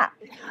do that.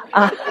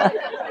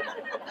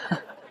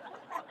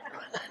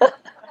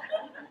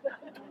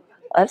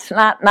 Let's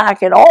not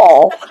knock it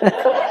all.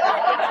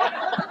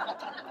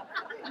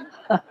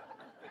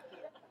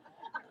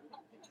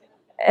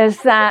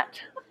 Is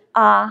that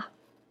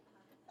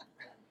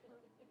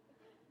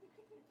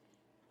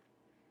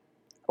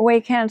we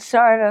can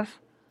sort of,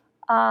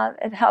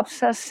 it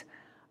helps us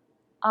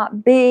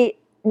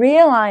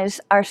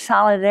realize our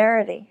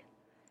solidarity,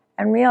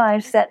 and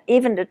realize that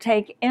even to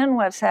take in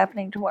what's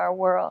happening to our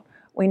world,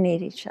 we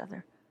need each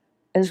other,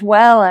 as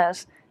well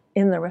as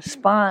in the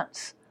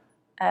response,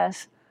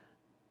 as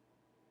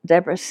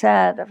Deborah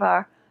said, of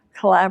our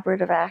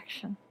collaborative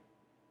action.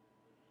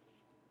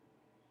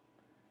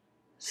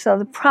 So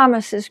the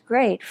promise is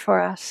great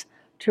for us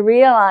to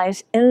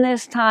realize in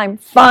this time,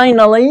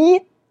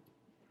 finally,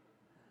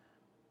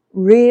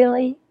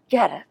 really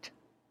get it,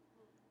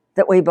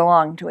 that we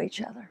belong to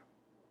each other.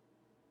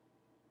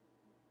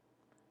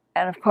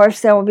 And of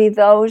course, there will be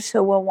those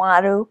who will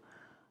want to,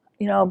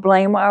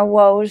 blame our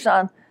woes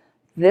on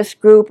this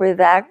group or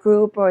that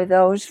group, or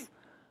those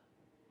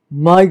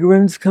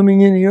migrants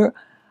coming in here.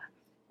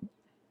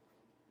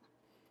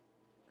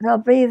 there'll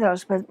be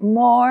those, but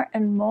more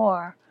and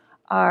more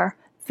are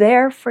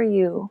there for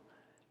you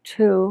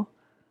to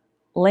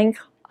link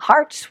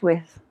hearts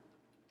with.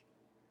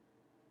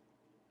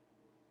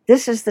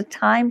 This is the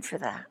time for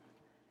that.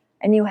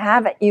 And you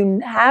have it.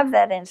 You have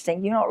that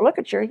instinct. You know, look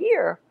at you're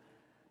here.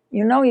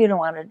 You know you don't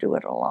want to do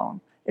it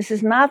alone. This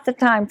is not the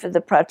time for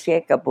the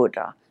Pratyeka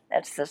Buddha.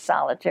 That's the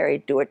solitary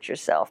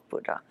do-it-yourself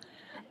Buddha.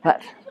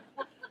 But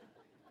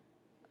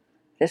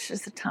this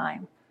is the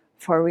time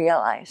for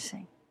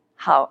realizing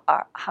how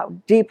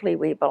deeply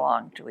we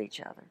belong to each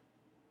other.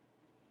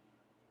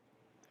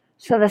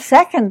 So the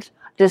second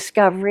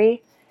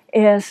discovery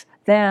is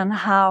then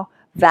how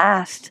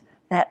vast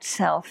that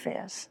self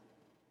is.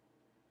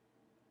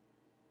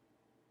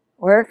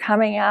 We're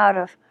coming out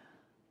of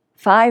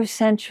 5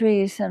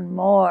 centuries and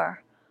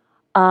more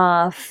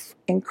of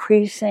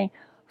increasing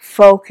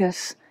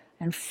focus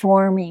and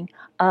forming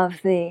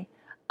of the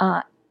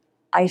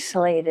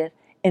isolated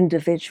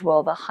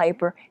individual, the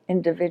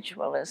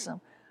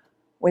hyper-individualism,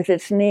 with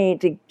its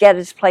need to get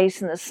its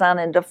place in the sun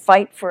and to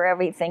fight for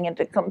everything and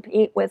to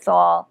compete with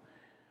all.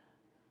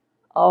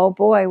 Oh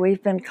boy,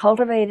 we've been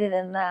cultivated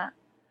in that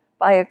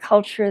by a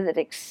culture that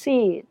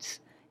exceeds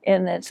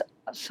in its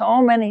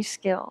so many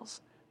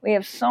skills. We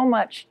have so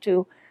much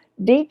to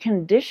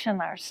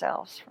decondition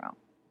ourselves from.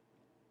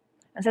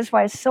 And that's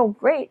why it's so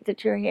great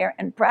that you're here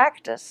and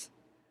practice.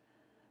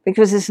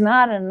 Because it's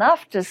not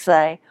enough to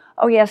say,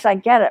 oh yes, I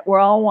get it, we're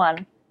all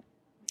one.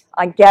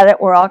 I get it,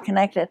 we're all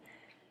connected.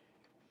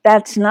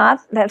 That's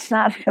not going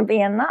to be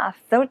enough.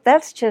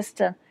 That's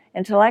just an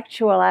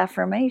intellectual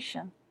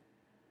affirmation.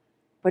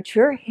 But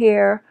you're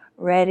here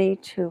ready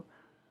to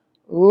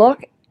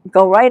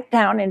go right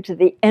down into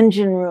the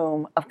engine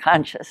room of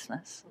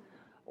consciousness,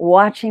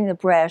 watching the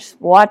breath,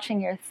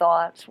 watching your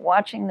thoughts,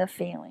 watching the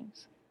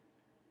feelings.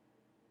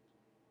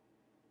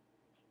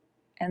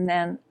 And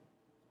then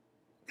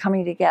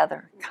coming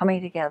together,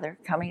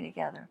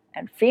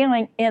 and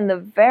feeling in the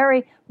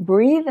very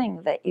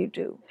breathing that you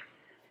do,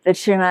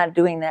 that you're not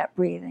doing that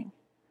breathing.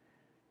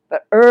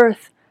 But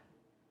Earth,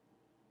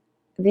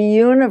 the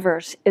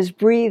universe is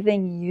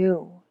breathing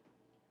you,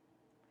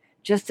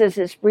 just as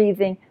it's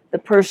breathing the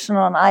person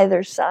on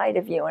either side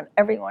of you and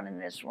everyone in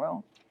this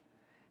room.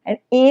 And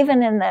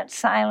even in that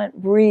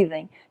silent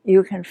breathing,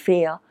 you can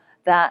feel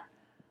that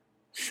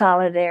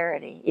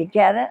solidarity. You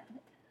get it?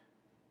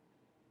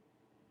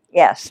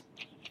 Yes.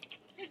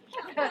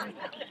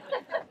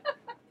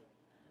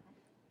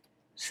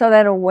 So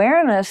that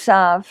awareness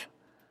of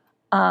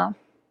that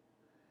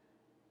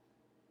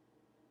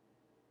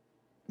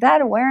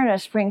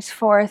awareness brings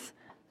forth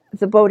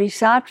the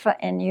bodhisattva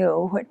in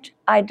you, which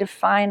I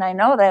define. I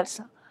know that's,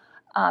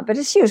 but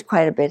it's used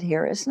quite a bit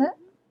here, isn't it?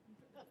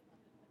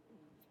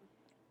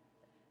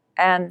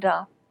 And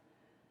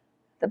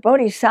the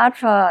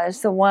bodhisattva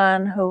is the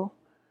one who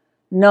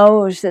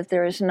knows that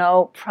there is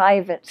no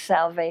private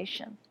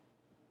salvation.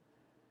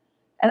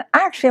 And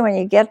actually, when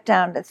you get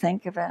down to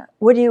think of it,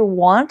 would you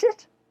want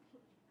it?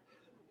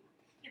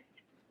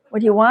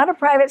 Would you want a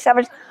private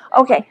salvation?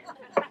 Okay,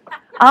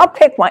 I'll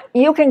pick one.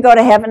 You can go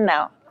to heaven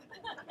now.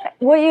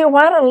 Will you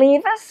want to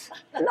leave us?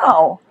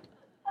 No.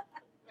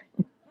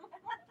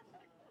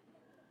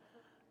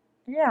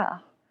 Yeah.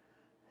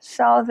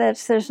 So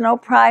there's no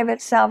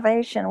private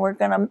salvation. We're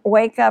going to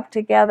wake up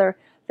together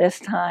this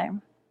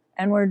time,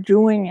 and we're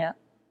doing it.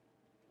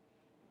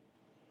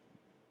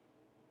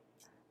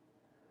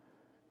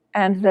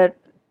 And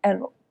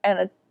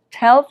a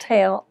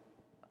telltale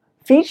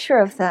feature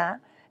of that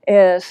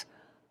is,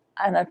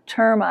 and a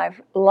term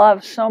I've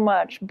loved so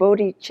much,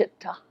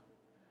 bodhicitta.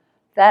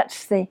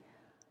 That's the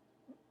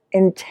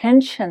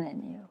intention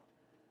in you,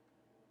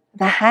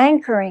 the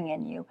hankering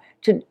in you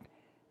to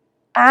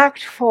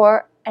act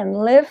for and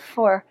live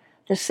for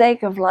the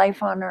sake of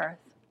life on earth.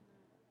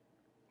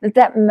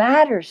 That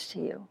matters to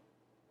you.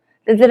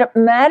 That it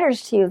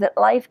matters to you that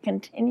life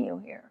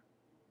continue here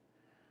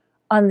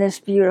on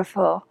this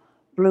beautiful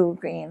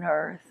blue-green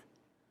earth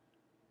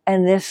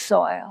and this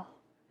soil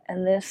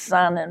and this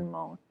sun and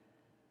moon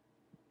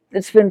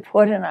that's been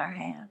put in our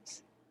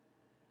hands.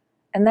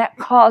 And that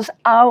calls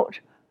out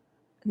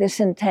this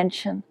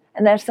intention.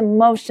 And that's the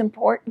most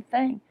important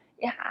thing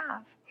you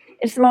have.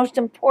 It's the most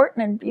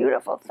important and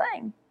beautiful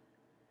thing.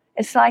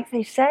 It's like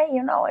they say,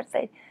 you know,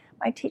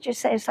 my teachers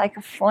say it's like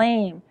a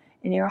flame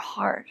in your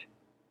heart.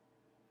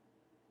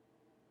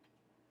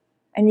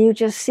 And you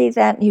just see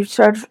that, and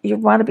you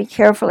want to be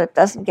careful it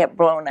doesn't get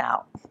blown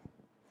out.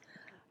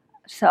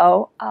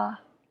 So,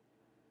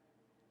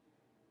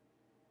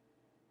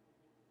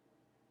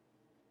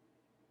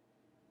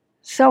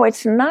 so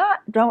it's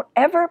not, don't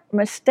ever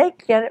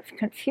get it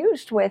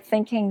confused with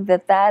thinking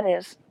that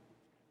is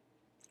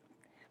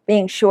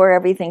being sure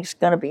everything's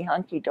going to be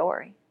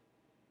hunky-dory.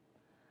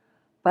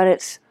 But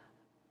it's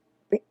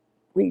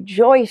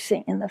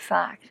rejoicing in the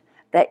fact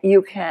that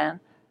you can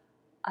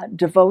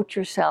devote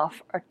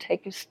yourself or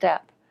take a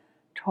step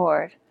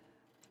toward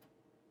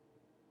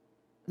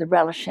the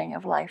relishing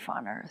of life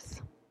on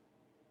earth.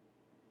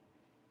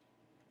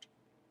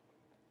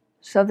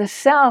 So the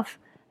self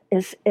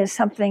is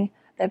something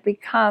that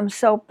become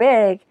so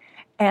big.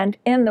 And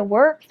in the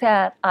work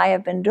that I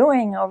have been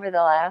doing over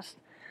the last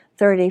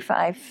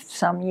 35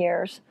 some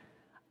years,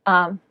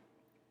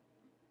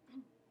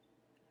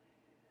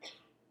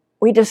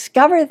 we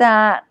discover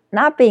that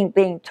not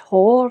being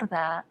told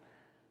that,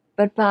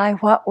 but by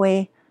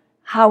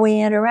how we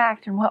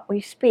interact and what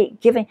we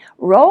speak.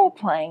 Role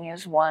playing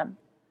is one.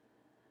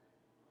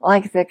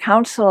 Like the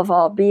Council of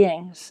All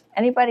Beings.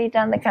 Anybody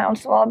done the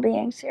Council of All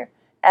Beings here?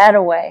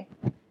 Attaway.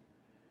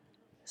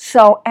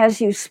 So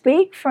as you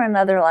speak for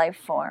another life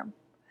form,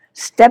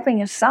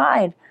 stepping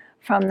aside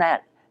from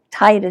that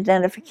tight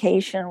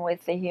identification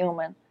with the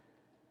human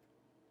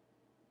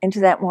into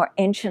that more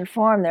ancient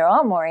form, they're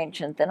all more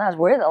ancient than us.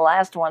 We're the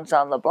last ones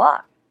on the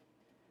block.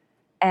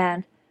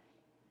 And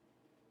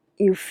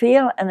you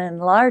feel an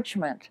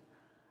enlargement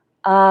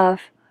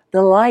of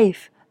the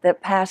life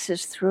that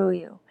passes through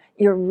you.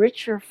 You're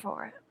richer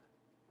for it.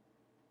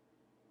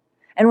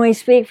 And we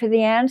speak for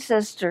the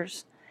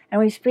ancestors, and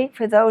we speak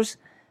for those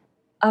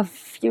of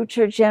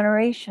future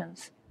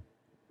generations.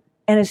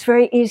 And it's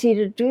very easy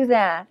to do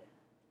that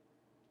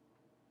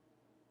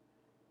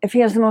if he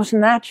has the most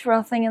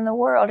natural thing in the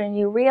world, and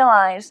you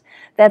realize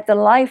that the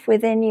life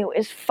within you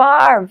is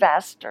far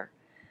vaster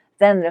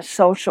than the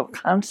social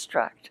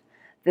construct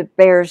that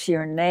bears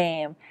your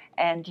name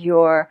and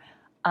your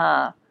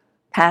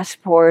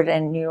passport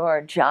and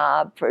your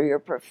job for your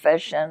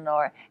profession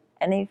or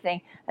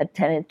anything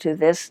attended to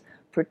this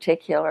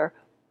particular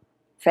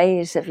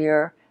phase of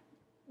your,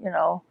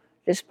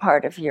 this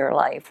part of your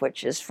life,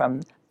 which is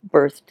from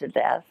birth to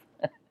death.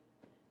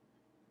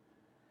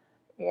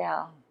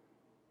 Yeah.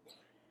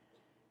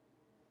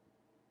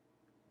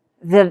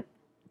 The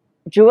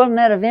jewel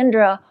net of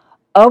Indra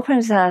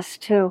opens us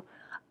to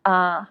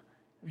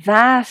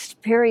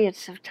vast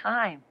periods of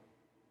time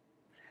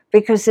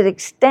because it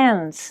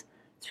extends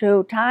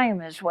through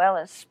time as well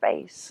as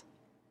space.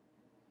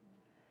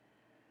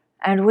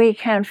 And we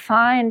can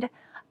find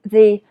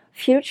the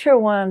future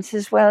ones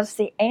as well as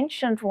the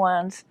ancient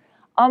ones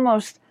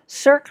almost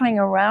circling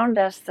around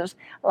us,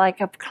 like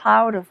a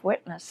cloud of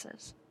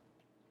witnesses.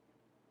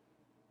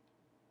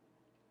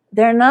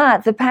 They're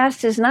not. The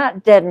past is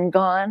not dead and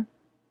gone.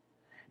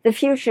 The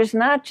future is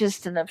not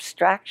just an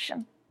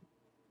abstraction.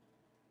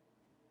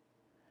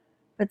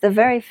 But the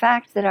very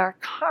fact that our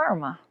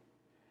karma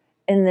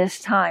in this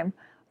time,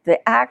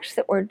 the acts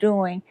that we're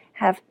doing,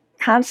 have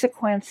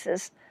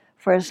consequences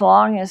for as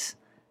long as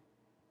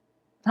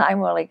time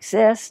will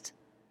exist,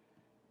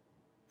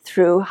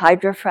 through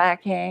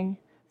hydrofracking,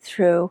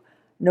 through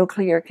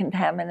nuclear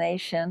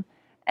contamination,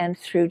 and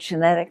through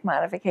genetic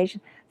modification.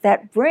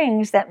 That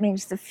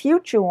means the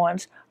future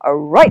ones are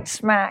right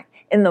smack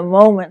in the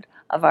moment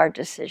of our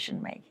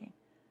decision making.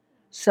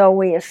 So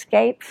we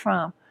escape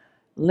from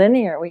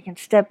linear, we can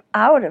step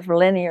out of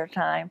linear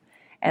time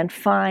and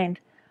find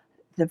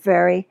the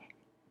very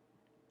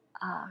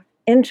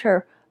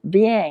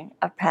interbeing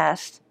of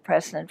past,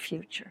 present, and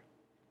future.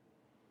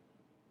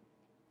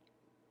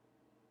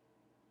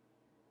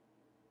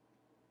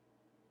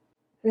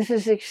 This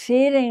is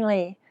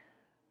exceedingly,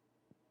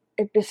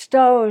 it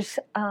bestows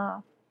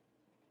a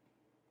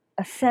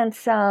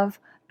sense of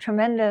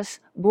tremendous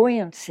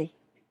buoyancy,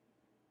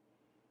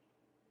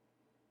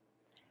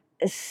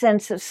 a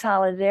sense of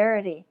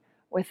solidarity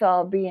with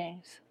all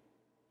beings.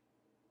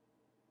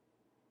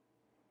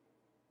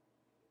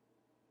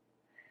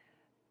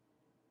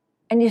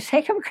 And you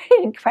take a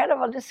great,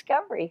 incredible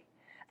discovery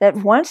that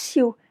once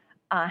you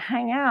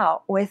hang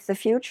out with the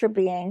future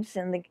beings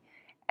and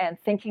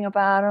thinking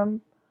about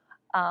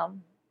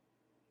them,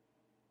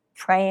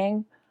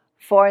 praying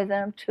for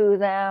them, to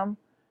them,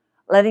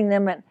 letting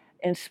them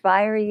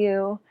inspire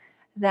you,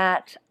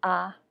 that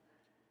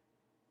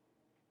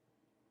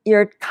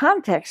your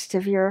context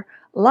of your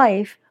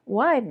life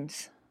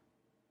widens.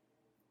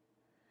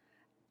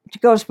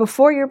 It goes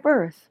before your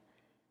birth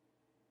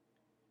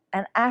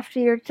and after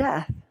your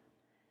death.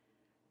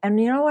 And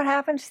you know what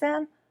happens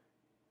then?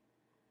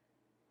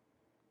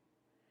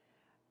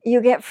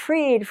 You get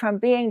freed from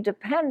being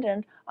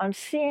dependent on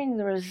seeing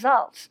the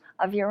results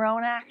of your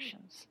own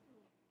actions.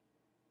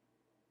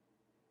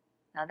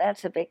 Now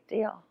that's a big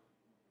deal.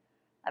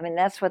 I mean,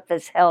 that's what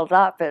that's held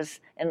up as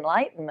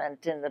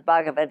enlightenment in the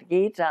Bhagavad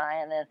Gita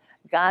and in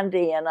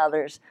Gandhi and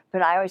others.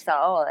 But I always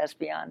thought, oh, that's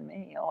beyond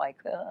me. Oh, I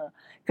could.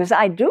 Because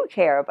I do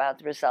care about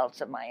the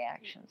results of my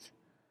actions.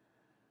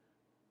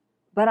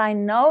 But I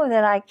know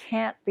that I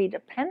can't be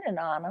dependent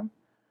on them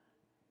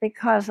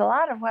because a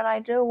lot of what I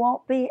do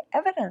won't be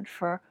evident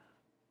for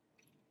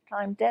till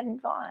I'm dead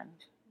and gone.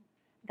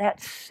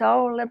 That's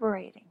so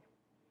liberating.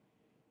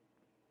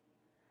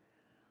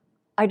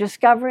 I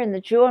discover in the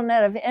jewel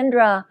net of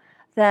Indra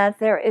that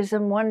there is a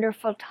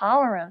wonderful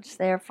tolerance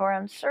there for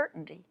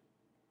uncertainty.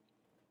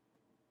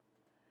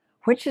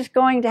 Which is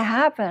going to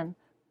happen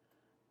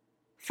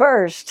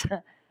first,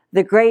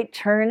 the great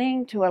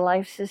turning to a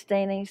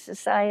life-sustaining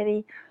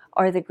society,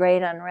 or the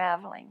great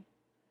unraveling,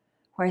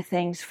 where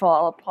things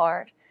fall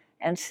apart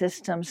and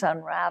systems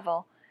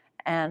unravel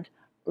and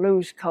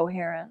lose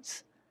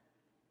coherence.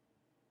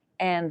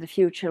 And the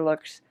future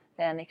looks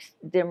then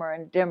dimmer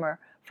and dimmer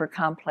for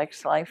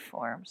complex life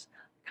forms,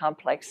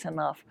 complex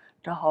enough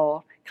to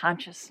hold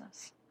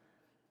consciousness,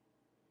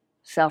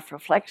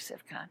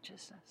 self-reflexive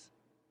consciousness.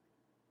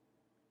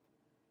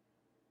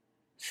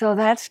 So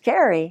that's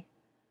scary,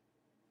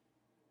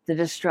 the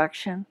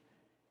destruction.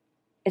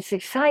 It's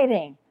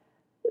exciting.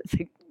 It's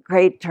a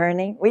great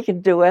turning. We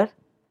can do it.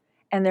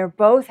 And they're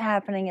both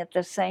happening at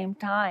the same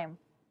time.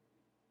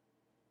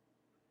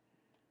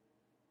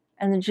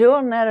 And the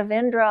jewel net of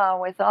Indra,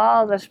 with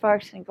all the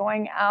sparks and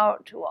going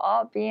out to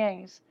all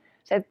beings,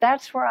 said,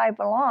 that's where I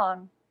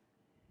belong.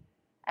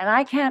 And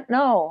I can't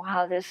know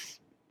how this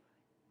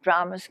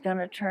drama's going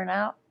to turn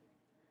out,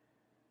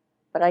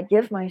 but I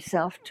give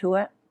myself to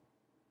it.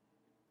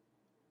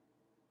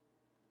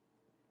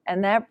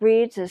 And that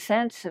breeds a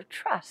sense of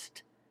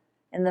trust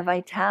in the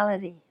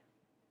vitality,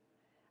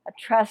 a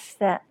trust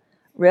that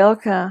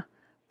Rilke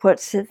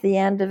puts at the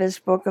end of his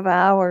Book of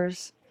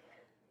Hours.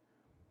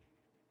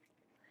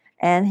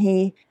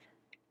 And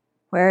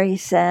where he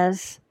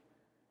says,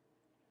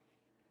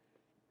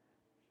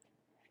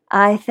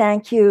 I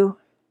thank you,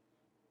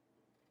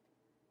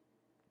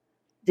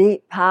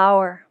 deep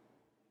power,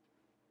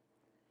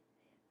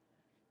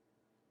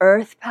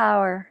 earth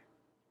power,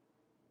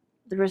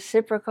 the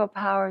reciprocal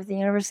power of the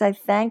universe. I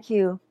thank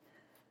you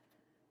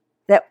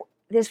that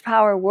this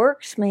power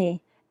works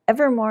me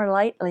ever more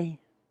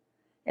lightly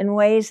in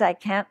ways I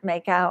can't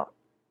make out.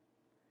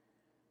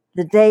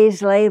 The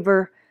day's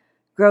labor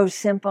grows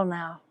simple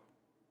now,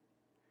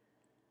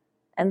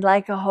 and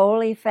like a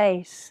holy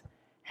face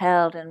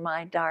held in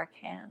my dark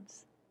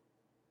hands.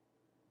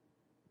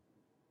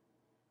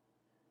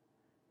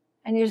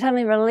 And you're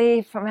suddenly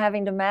relieved from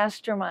having to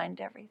mastermind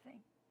everything.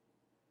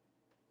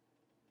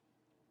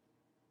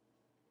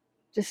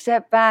 To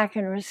step back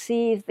and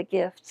receive the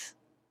gifts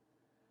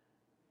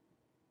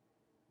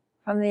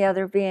from the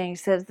other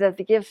beings, that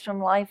the gifts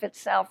from life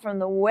itself, from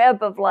the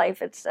web of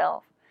life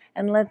itself,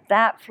 and let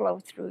that flow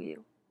through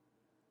you.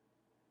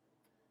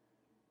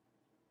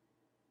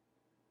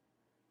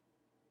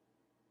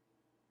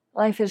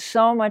 Life is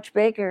so much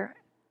bigger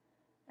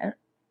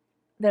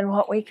than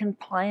what we can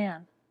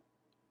plan.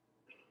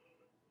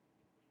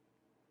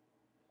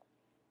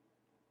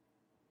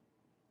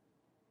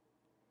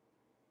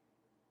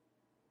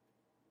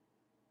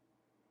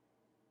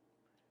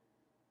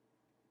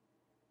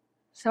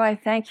 So I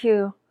thank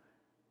you,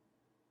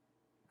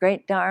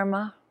 great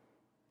Dharma,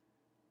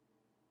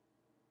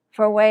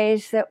 for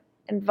ways that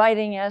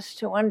inviting us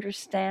to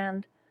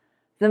understand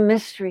the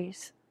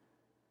mysteries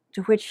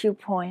to which you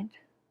point.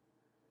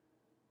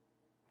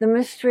 The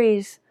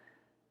mysteries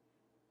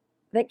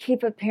that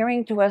keep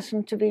appearing to us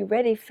and to be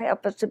ready,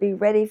 help us to be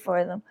ready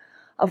for them,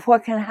 of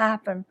what can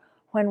happen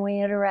when we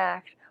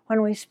interact,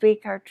 when we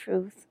speak our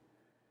truth,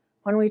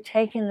 when we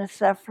take in the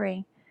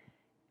suffering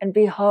and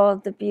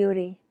behold the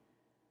beauty.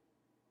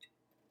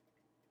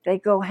 They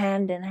go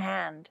hand in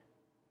hand.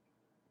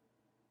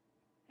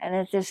 And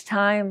at this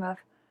time of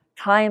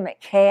climate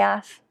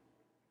chaos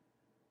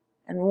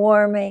and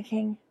war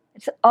making,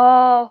 it's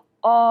all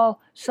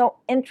so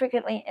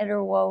intricately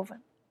interwoven.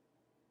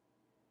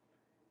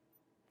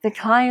 The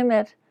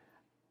climate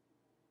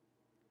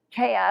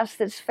chaos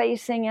that's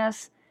facing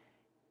us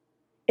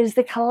is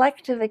the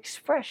collective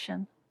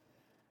expression.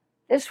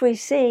 This we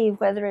see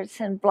whether it's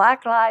in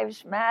Black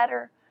Lives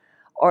Matter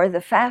or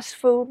the fast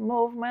food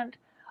movement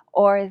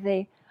or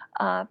the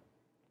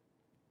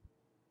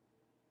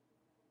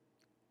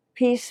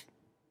peace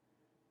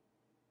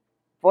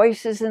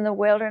voices in the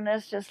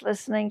wilderness, just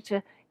listening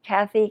to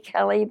Kathy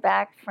Kelly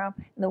back from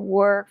the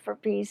work for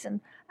peace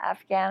in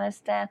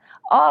Afghanistan.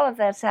 All of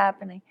that's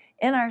happening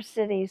in our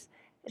cities.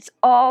 It's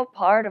all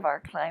part of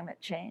our climate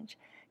change.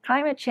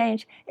 Climate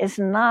change is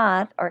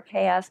not, or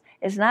chaos,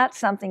 is not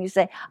something you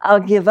say, I'll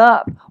give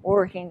up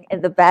working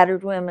in the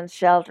battered women's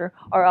shelter,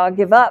 or I'll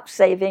give up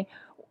saving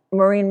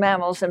marine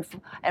mammals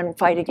and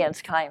fight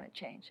against climate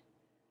change.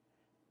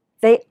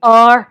 They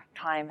are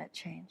climate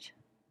change.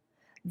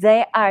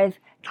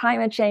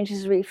 Climate change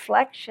is a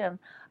reflection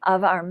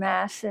of our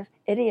massive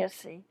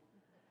idiocy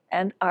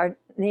and our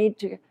need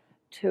to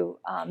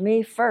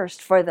me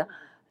first for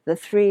the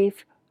three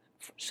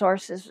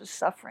sources of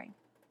suffering.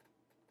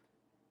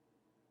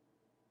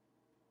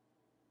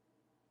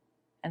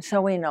 And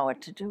so we know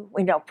what to do.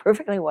 We know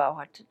perfectly well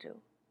what to do.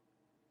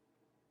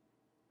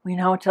 We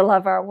know to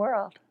love our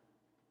world.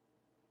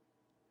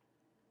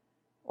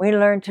 We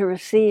learn to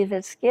receive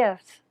its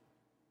gifts.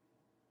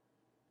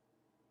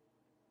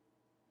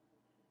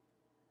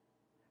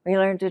 We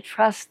learn to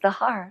trust the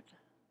heart.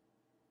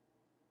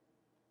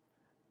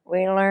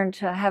 We learn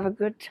to have a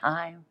good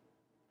time.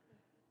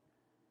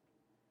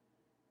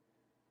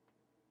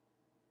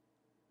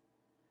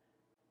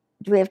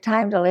 Do we have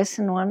time to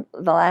listen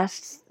the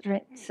last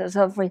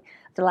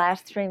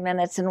 3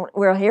 minutes, and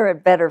we'll hear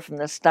it better from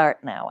the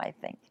start now, I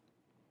think.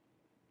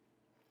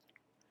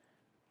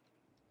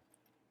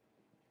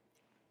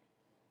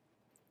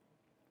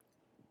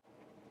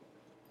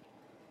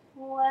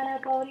 When a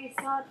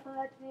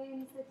bodhisattva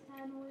attains the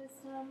 10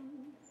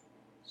 wisdoms,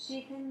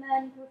 She can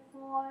then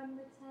perform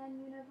the 10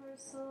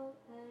 universal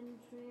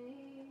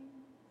entrings.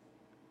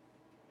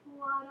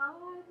 What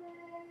are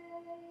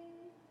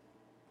they?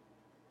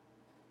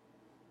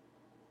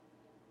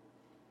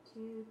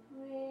 To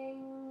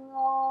bring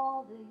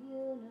all the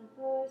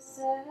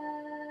universes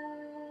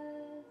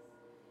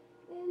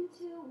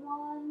into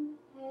one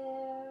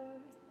pair.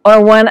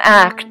 Or one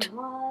act. And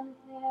one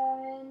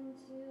pair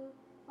into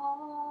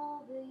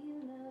all the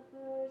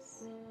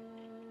universes.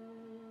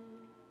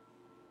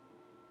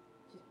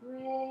 To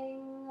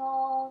bring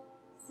all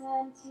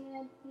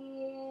sentient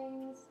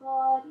beings'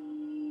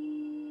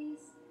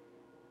 bodies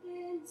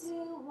into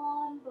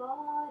one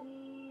body.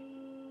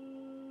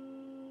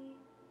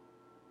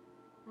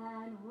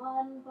 And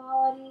one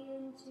body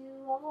into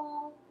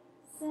all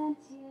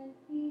sentient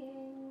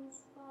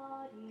beings'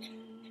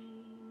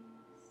 bodies.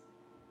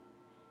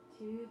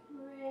 To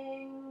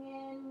bring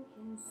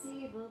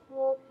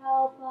inconceivable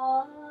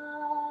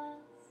kalpas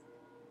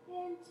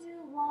into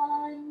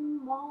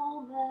one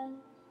moment,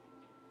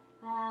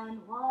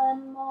 and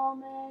one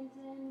moment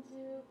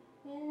into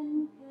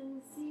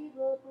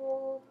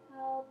inconceivable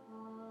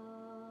kalpas.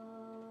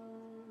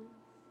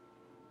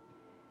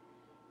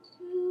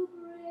 To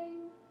bring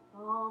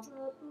all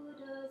the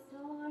Buddha's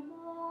dharmas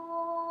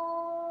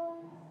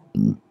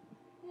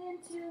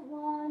into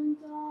one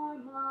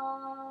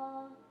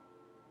dharma,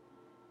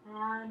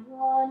 and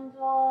one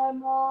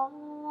dharma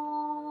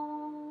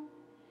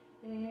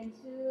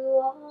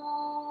into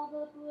all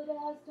the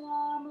Buddha's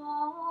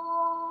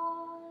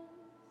dharmas.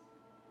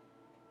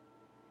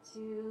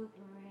 To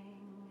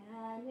bring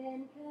an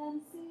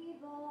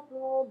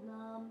inconceivable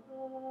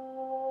number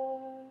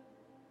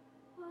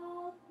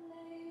of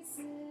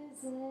places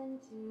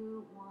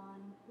into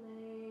one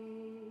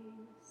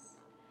place,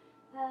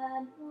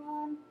 and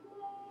one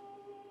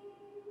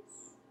place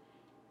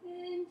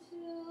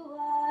into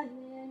an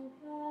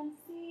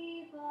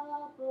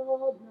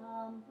inconceivable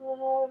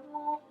number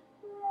of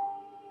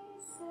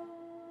places.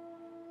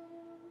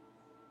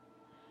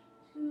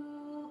 To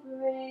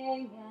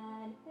bring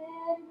an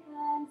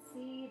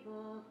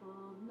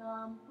inconceivable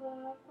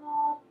number of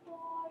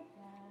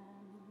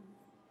organs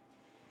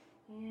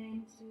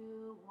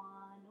into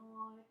one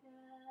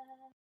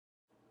organ.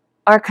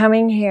 Our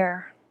coming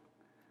here.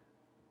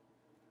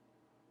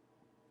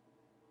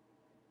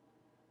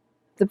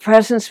 The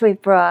presence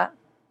we've brought.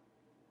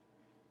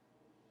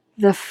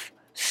 The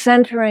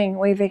centering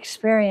we've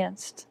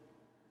experienced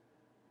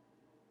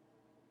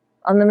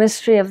on the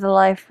mystery of the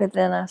life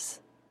within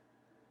us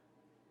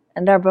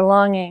and our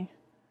belonging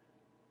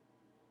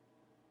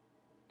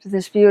to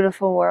this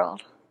beautiful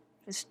world,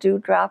 this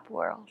dewdrop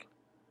world.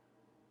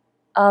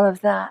 All of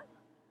that,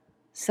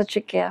 such a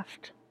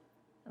gift,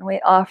 and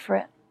we offer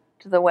it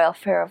to the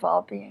welfare of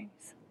all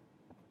beings.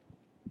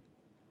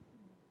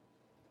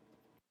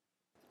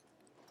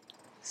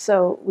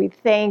 So we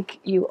thank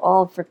you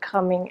all for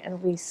coming,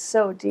 and we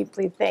so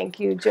deeply thank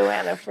you,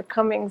 Joanna, for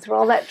coming through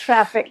all that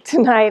traffic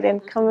tonight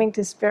and coming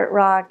to Spirit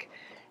Rock,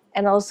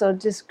 and also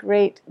just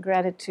great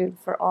gratitude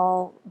for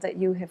all that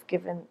you have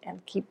given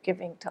and keep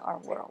giving to our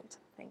world.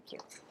 Thank you.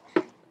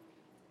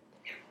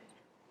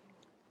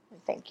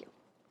 Thank you.